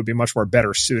 that would be much more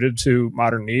better suited to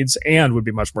modern needs and would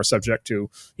be much more subject to,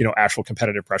 actual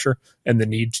competitive pressure and the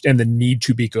need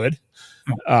to be good.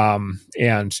 And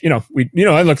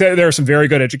look, there are some very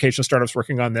good education startups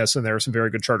working on this, and there are some very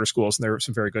good charter schools, and there are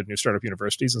some very good new startup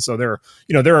universities. And so there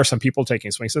are some people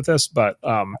taking swings at this, but,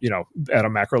 at a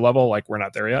macro level, like, we're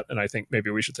not there yet. And I think maybe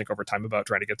we should think over time about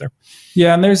trying to get there.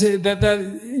 Yeah. And there's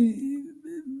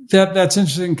that's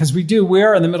interesting, because we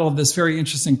are in the middle of this very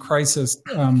interesting crisis,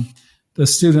 the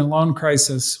student loan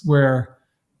crisis, where,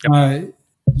 and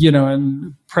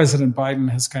President Biden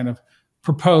has kind of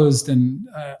proposed, and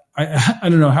I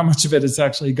don't know how much of it has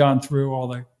actually gone through all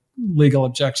the legal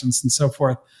objections and so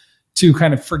forth, to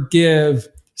kind of forgive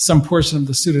some portion of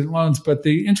the student loans. But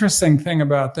the interesting thing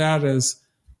about that is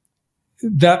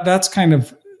that that's kind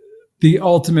of the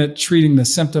ultimate treating the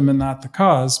symptom and not the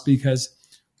cause, because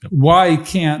why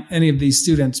can't any of these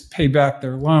students pay back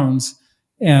their loans?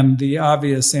 And the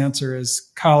obvious answer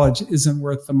is college isn't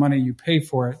worth the money you pay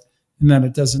for it, and then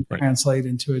it doesn't translate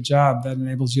into a job that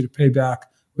enables you to pay back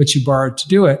what you borrowed to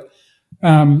do it.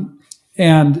 And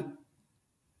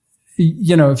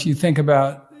if you think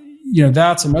about,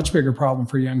 that's a much bigger problem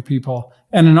for young people,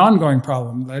 and an ongoing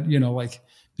problem that,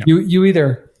 you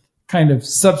either kind of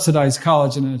subsidize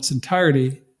college in its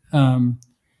entirety,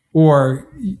 or,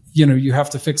 you have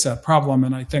to fix that problem.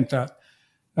 And I think that,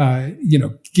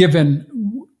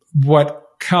 given what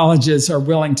colleges are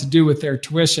willing to do with their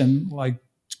tuition, like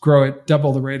grow it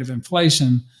double the rate of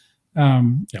inflation,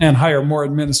 and hire more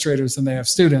administrators than they have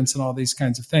students, and all these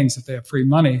kinds of things, if they have free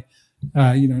money,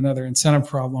 another incentive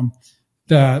problem,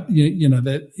 that,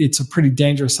 that it's a pretty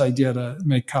dangerous idea to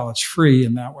make college free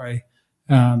in that way.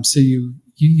 So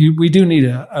we do need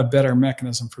a better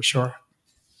mechanism for sure.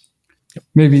 Yep.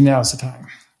 Maybe now's the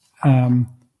time.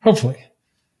 Hopefully.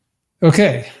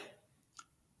 Okay.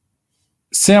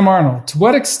 Sam Arnold, to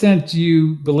what extent do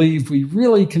you believe we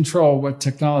really control what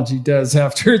technology does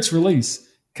after its release?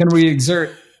 Can we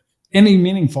exert any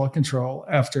meaningful control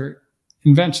after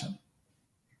invention?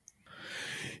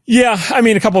 Yeah, I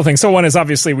mean, a couple of things. So one is,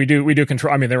 obviously we do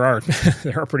control. I mean, there are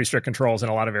pretty strict controls in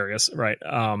a lot of areas, right?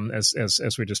 As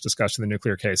we just discussed in the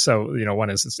nuclear case. So, one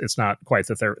is it's not quite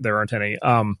that there aren't any.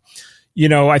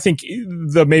 I think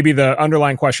maybe the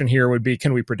underlying question here would be,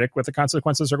 can we predict what the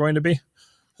consequences are going to be?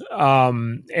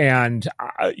 And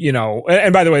by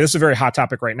the way, this is a very hot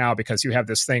topic right now, because you have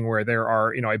this thing where there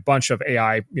are, a bunch of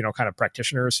AI, kind of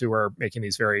practitioners who are making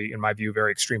these very, in my view,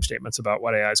 very extreme statements about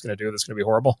what AI is going to do that's going to be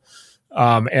horrible.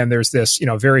 And there's this,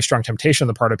 very strong temptation on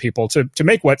the part of people to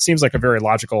make what seems like a very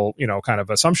logical, kind of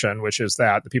assumption, which is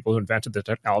that the people who invented the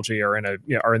technology are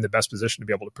in the best position to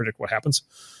be able to predict what happens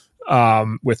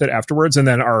with it afterwards, and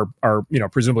then are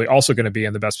presumably also going to be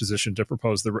in the best position to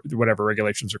propose whatever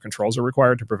regulations or controls are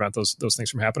required to prevent those things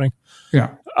from happening.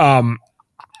 Yeah.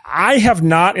 I have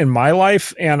not in my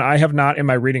life, and I have not in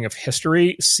my reading of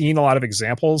history, seen a lot of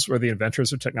examples where the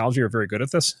inventors of technology are very good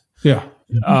at this. Yeah.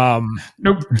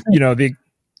 Nope.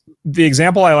 The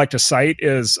example I like to cite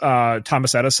is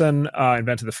Thomas Edison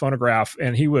invented the phonograph,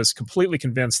 and he was completely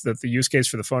convinced that the use case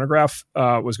for the phonograph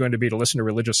was going to be to listen to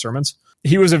religious sermons.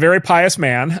 He was a very pious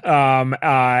man,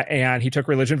 and he took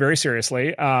religion very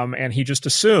seriously, and he just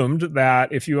assumed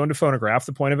that if you owned a phonograph,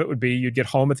 the point of it would be you'd get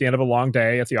home at the end of a long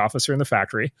day at the office or in the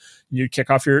factory, you'd kick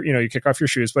off your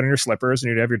shoes, put on your slippers,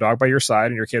 and you'd have your dog by your side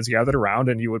and your kids gathered around,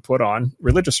 and you would put on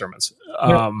religious sermons.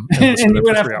 And you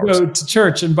would have to go to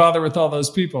church and bother with all those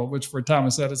people, which for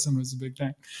Thomas Edison was a big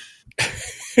thing.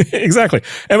 Exactly.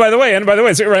 And by the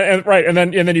way, so, right. And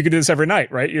then you can do this every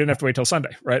night, right? You didn't have to wait till Sunday,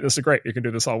 right? This is great. You can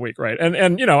do this all week, right? And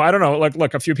I don't know,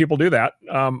 look, a few people do that.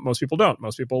 Most people don't.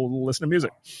 Most people listen to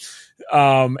music.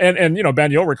 Ben,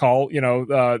 you'll recall,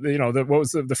 what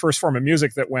was the first form of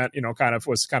music that went,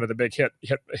 was kind of the big hit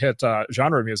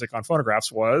genre of music on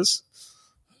phonographs was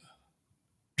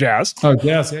jazz. Oh,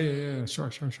 jazz. Yeah. Sure.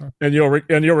 And you'll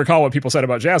recall what people said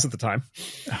about jazz at the time.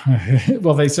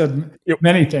 Well, they said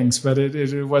many things, but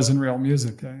it wasn't real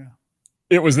music. Yeah.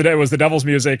 It was the devil's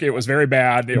music. It was very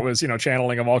bad. It was,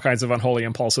 channeling of all kinds of unholy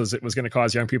impulses. It was going to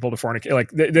cause young people to fornicate. Like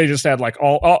they just had like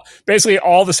basically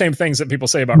all the same things that people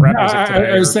say about rap music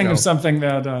today. I was thinking of something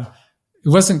that it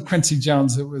wasn't Quincy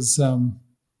Jones. It was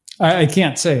I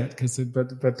can't say it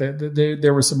but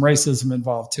there was some racism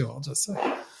involved too. I'll just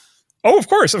say. Oh, of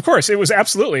course. It was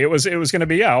absolutely. It was going to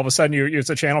be, all of a sudden it's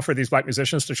a channel for these black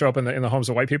musicians to show up in the homes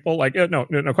of white people. Like, no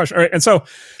question. All right. And so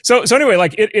anyway,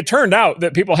 like it turned out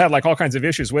that people had like all kinds of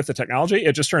issues with the technology.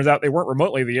 It just turns out they weren't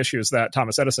remotely the issues that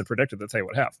Thomas Edison predicted that they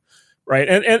would have. Right.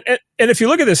 And if you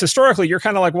look at this historically, you're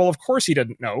kind of like, well, of course he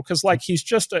didn't know. Cause like, he's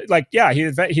just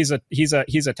he's a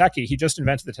techie. He just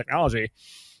invented the technology.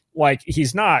 Like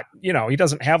he's not, he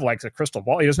doesn't have like a crystal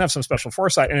ball. He doesn't have some special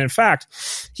foresight. And in fact,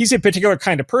 he's a particular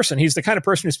kind of person. He's the kind of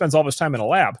person who spends all of his time in a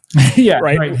lab. Yeah.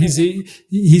 Right.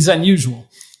 He's unusual.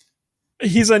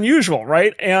 He's unusual,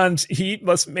 right? And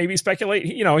let's maybe speculate,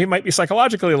 he might be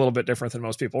psychologically a little bit different than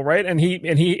most people, right? And he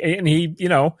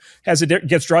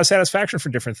draws satisfaction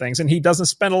from different things, and he doesn't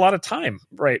spend a lot of time,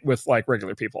 right, with like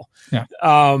regular people. Yeah.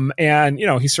 And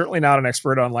he's certainly not an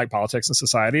expert on like politics and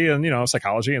society and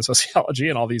psychology and sociology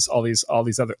and all these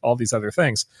other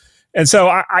things. And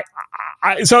so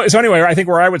so anyway, I think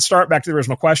where I would start back to the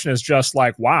original question is just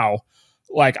like, wow.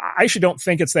 Like I actually don't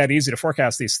think it's that easy to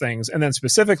forecast these things. And then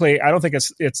specifically, I don't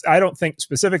think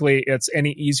specifically it's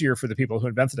any easier for the people who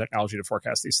invent the technology to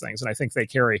forecast these things. And I think they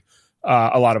carry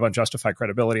a lot of unjustified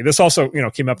credibility. This also,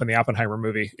 came up in the Oppenheimer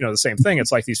movie, the same thing.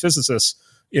 It's like these physicists,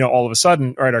 all of a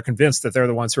sudden, right, are convinced that they're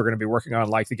the ones who are going to be working on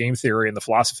like the game theory and the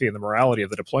philosophy and the morality of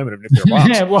the deployment of nuclear bombs.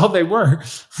 Yeah, well, they were.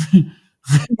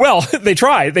 Well, they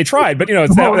tried, but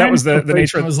that was the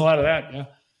nature. There was a lot of that. Yeah.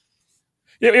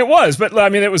 It was, but I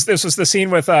mean, this was the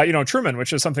scene with, Truman,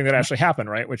 which is something that actually happened,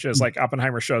 right? Which is like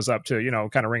Oppenheimer shows up to,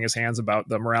 kind of wring his hands about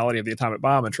the morality of the atomic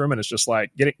bomb. And Truman is just like,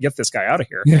 get this guy out of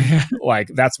here. Yeah. Like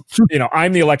that's,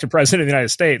 I'm the elected president of the United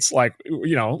States. Like,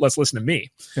 let's listen to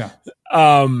me. Yeah.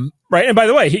 Right. And by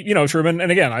the way, Truman,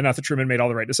 and again, not that Truman made all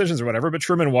the right decisions or whatever, but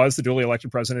Truman was the duly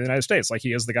elected president of the United States. Like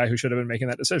he is the guy who should have been making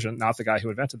that decision, not the guy who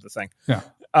invented the thing. Yeah.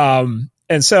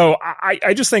 And so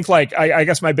I just think like, I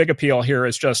guess my big appeal here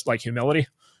is just like humility.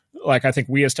 Like, I think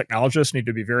we as technologists need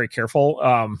to be very careful.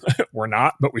 We're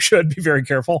not, but we should be very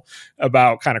careful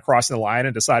about kind of crossing the line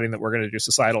and deciding that we're going to do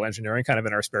societal engineering kind of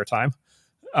in our spare time.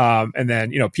 And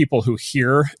then, people who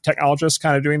hear technologists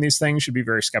kind of doing these things should be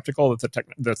very skeptical that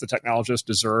the technologists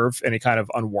deserve any kind of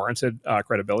unwarranted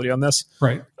credibility on this.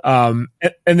 Right. And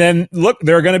then look,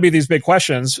 there are going to be these big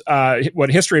questions. What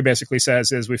history basically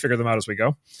says is we figure them out as we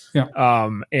go. Yeah.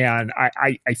 And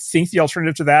I think the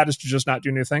alternative to that is to just not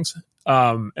do new things.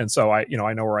 And so I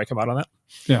know where I come out on that.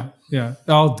 Yeah. Yeah.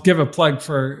 I'll give a plug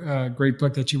for a great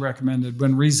book that you recommended,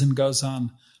 When Reason Goes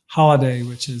on Holiday,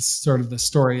 which is sort of the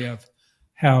story of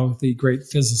how the great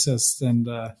physicists and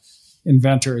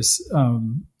inventors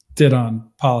did on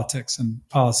politics and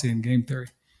policy and game theory.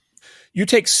 You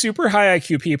take super high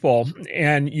IQ people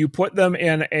and you put them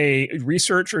in a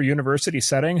research or university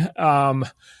setting.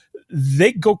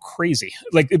 They go crazy.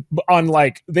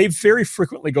 They very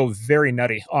frequently go very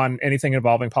nutty on anything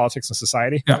involving politics and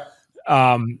society. Yeah.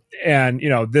 And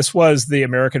this was the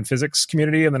American physics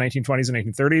community in the 1920s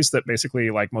and 1930s that basically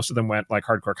like most of them went like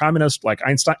hardcore communist. Like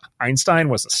Einstein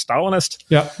was a Stalinist.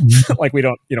 Yeah. Like we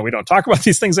don't talk about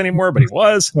these things anymore, but he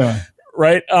was. Yeah.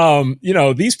 Right.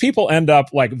 These people end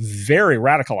up like very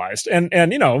radicalized and,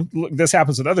 this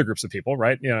happens with other groups of people,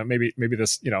 right? Maybe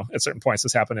this, at certain points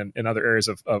this happened in other areas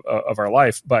of our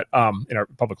life, but, in our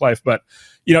public life, but,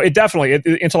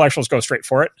 intellectuals go straight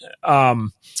for it.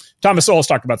 Thomas Sowell's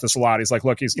talked about this a lot. He's like,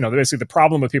 look, basically the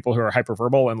problem with people who are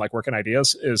hyperverbal and like working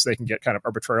ideas is they can get kind of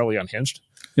arbitrarily unhinged.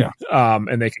 Yeah.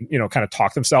 And they can, kind of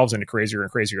talk themselves into crazier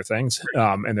and crazier things.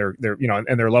 And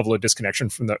their level of disconnection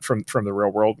from the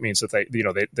real world means that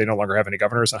they no longer have any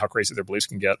governors on how crazy their beliefs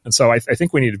can get. And so I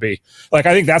think we need to be like,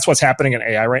 I think that's what's happening in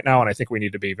AI right now. And I think we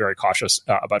need to be very cautious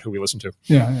about who we listen to.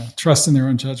 Yeah. Trust in their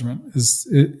own judgment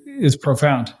is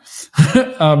profound.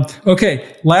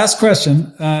 Okay. Last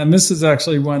question. And this is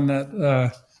actually one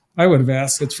that I would have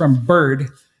asked. It's from Bird,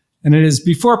 and it is: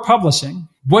 before publishing,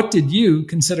 what did you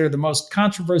consider the most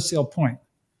controversial point?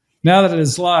 Now that it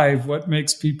is live, what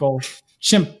makes people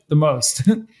chimp the most?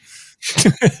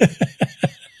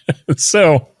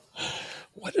 So,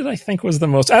 what did I think was the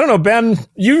most? I don't know, Ben.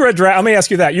 You read draft. Let me ask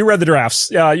you that. You read the drafts.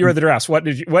 Yeah, you read the drafts. What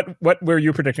were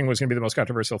you predicting was going to be the most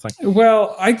controversial thing?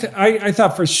 Well, I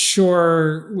thought for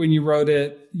sure when you wrote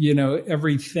it,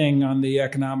 everything on the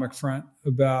economic front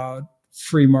about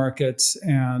free markets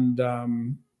and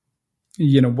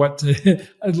what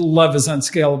love is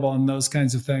unscalable and those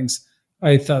kinds of things.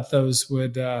 I thought those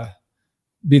would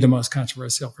be the most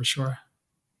controversial for sure.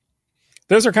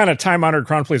 Those are kind of time-honored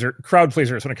crowd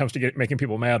pleasers when it comes to making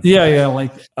people mad. Yeah.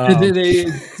 Like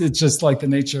it's just like the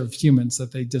nature of humans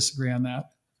that they disagree on that.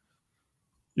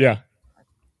 Yeah,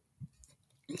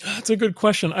 that's a good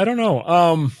question. I don't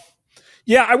know.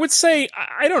 Yeah, I would say,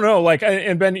 I don't know. Like,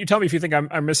 and Ben, you tell me if you think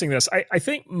I'm missing this. I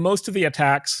think most of the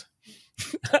attacks,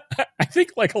 I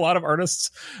think like a lot of artists,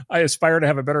 I aspire to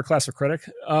have a better class of critic.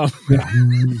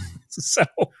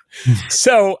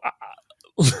 So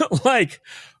like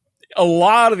a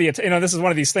lot of the, this is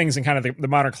one of these things in kind of the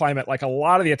modern climate, like a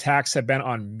lot of the attacks have been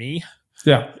on me.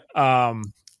 Yeah.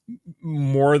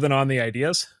 More than on the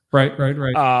ideas. Right.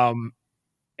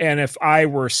 And if I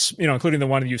were, including the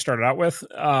one you started out with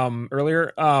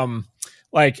earlier,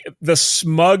 like the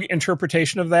smug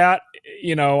interpretation of that,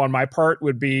 on my part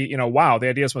would be, wow, the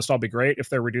ideas must all be great if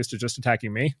they're reduced to just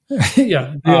attacking me.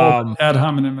 Yeah. The ad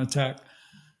hominem attack.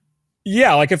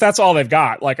 Yeah. Like if that's all they've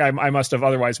got, like I must have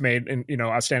otherwise made,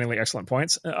 outstandingly excellent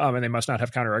points, and they must not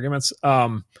have counter arguments.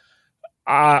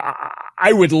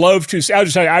 I would love to see, I'll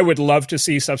just tell you, I would love to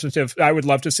see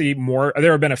more.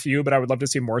 There have been a few, but I would love to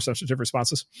see more substantive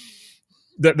responses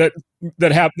that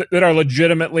are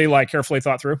legitimately like carefully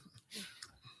thought through.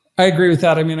 I agree with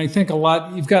that. I mean, I think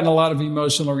you've gotten a lot of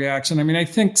emotional reaction. I mean, I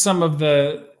think some of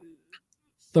the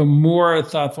more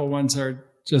thoughtful ones are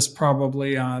just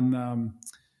probably on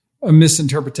a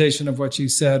misinterpretation of what you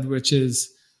said, which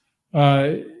is,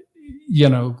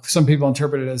 some people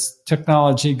interpret it as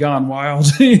technology gone wild,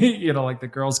 like the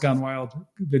Girls Gone Wild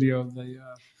video of the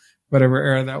whatever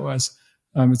era that was.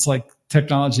 It's like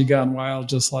technology gone wild,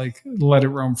 just like let it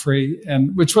roam free.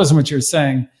 And which wasn't what you were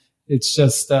saying. It's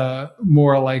just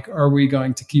more like, are we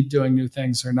going to keep doing new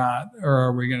things or not? Or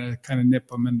are we going to kind of nip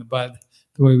them in the bud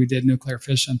the way we did nuclear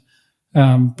fission?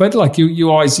 But like you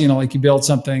always, like you build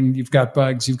something, you've got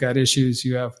bugs, you've got issues,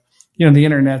 you have, the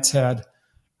internet's had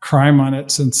crime on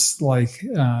it since like,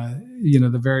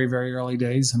 the very, very early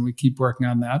days. And we keep working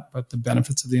on that, but the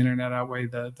benefits of the internet outweigh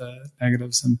the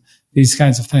negatives and these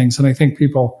kinds of things. And I think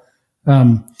people,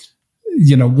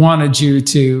 wanted you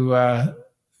to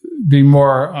be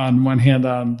more on one hand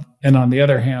and on the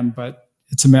other hand, but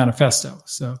it's a manifesto.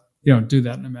 So you don't do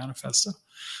that in a manifesto.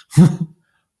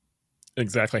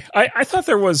 Exactly. I thought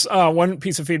there was one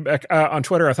piece of feedback on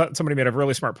Twitter. I thought somebody made a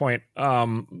really smart point.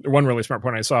 One really smart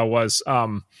point I saw was,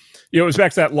 it was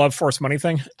back to that love force money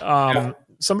thing.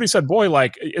 Somebody said, boy,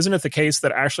 like, isn't it the case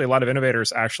that actually a lot of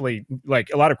innovators actually, like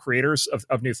a lot of creators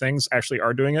of new things actually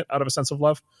are doing it out of a sense of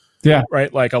love? Yeah.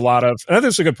 Right. Like a lot of, and I think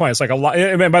it's a good point. It's like a lot,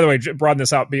 and by the way, broaden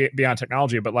this out beyond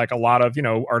technology, but like a lot of,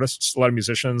 artists, a lot of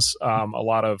musicians, a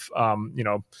lot of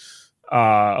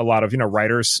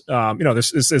writers,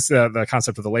 this is the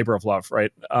concept of the labor of love,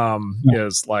 right?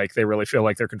 Is like, they really feel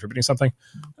like they're contributing something.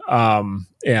 And,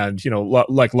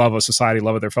 like love of society,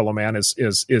 love of their fellow man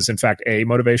is in fact a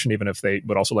motivation, even if they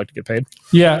would also like to get paid.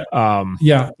 Yeah. And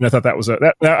I thought that was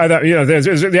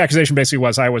the accusation basically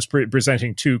was I was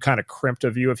presenting too kind of crimped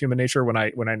a view of human nature when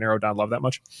I narrowed down love that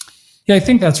much. Yeah, I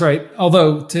think that's right.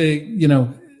 Although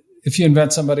if you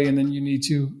invent somebody and then you need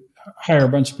to hire a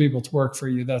bunch of people to work for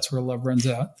you, that's where love runs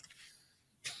out.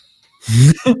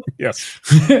 Yes.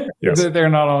 They're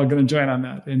not all going to join on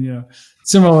that. And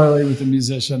similarly with the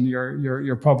musician,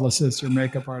 your publicist, your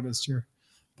makeup artist, your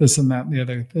this and that and the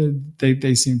other,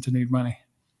 they seem to need money.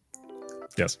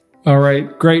 Yes. All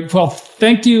right, great. Well,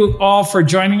 thank you all for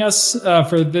joining us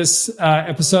for this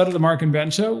episode of the Marc and Ben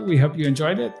Show. We hope you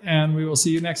enjoyed it, and we will see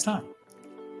you next time.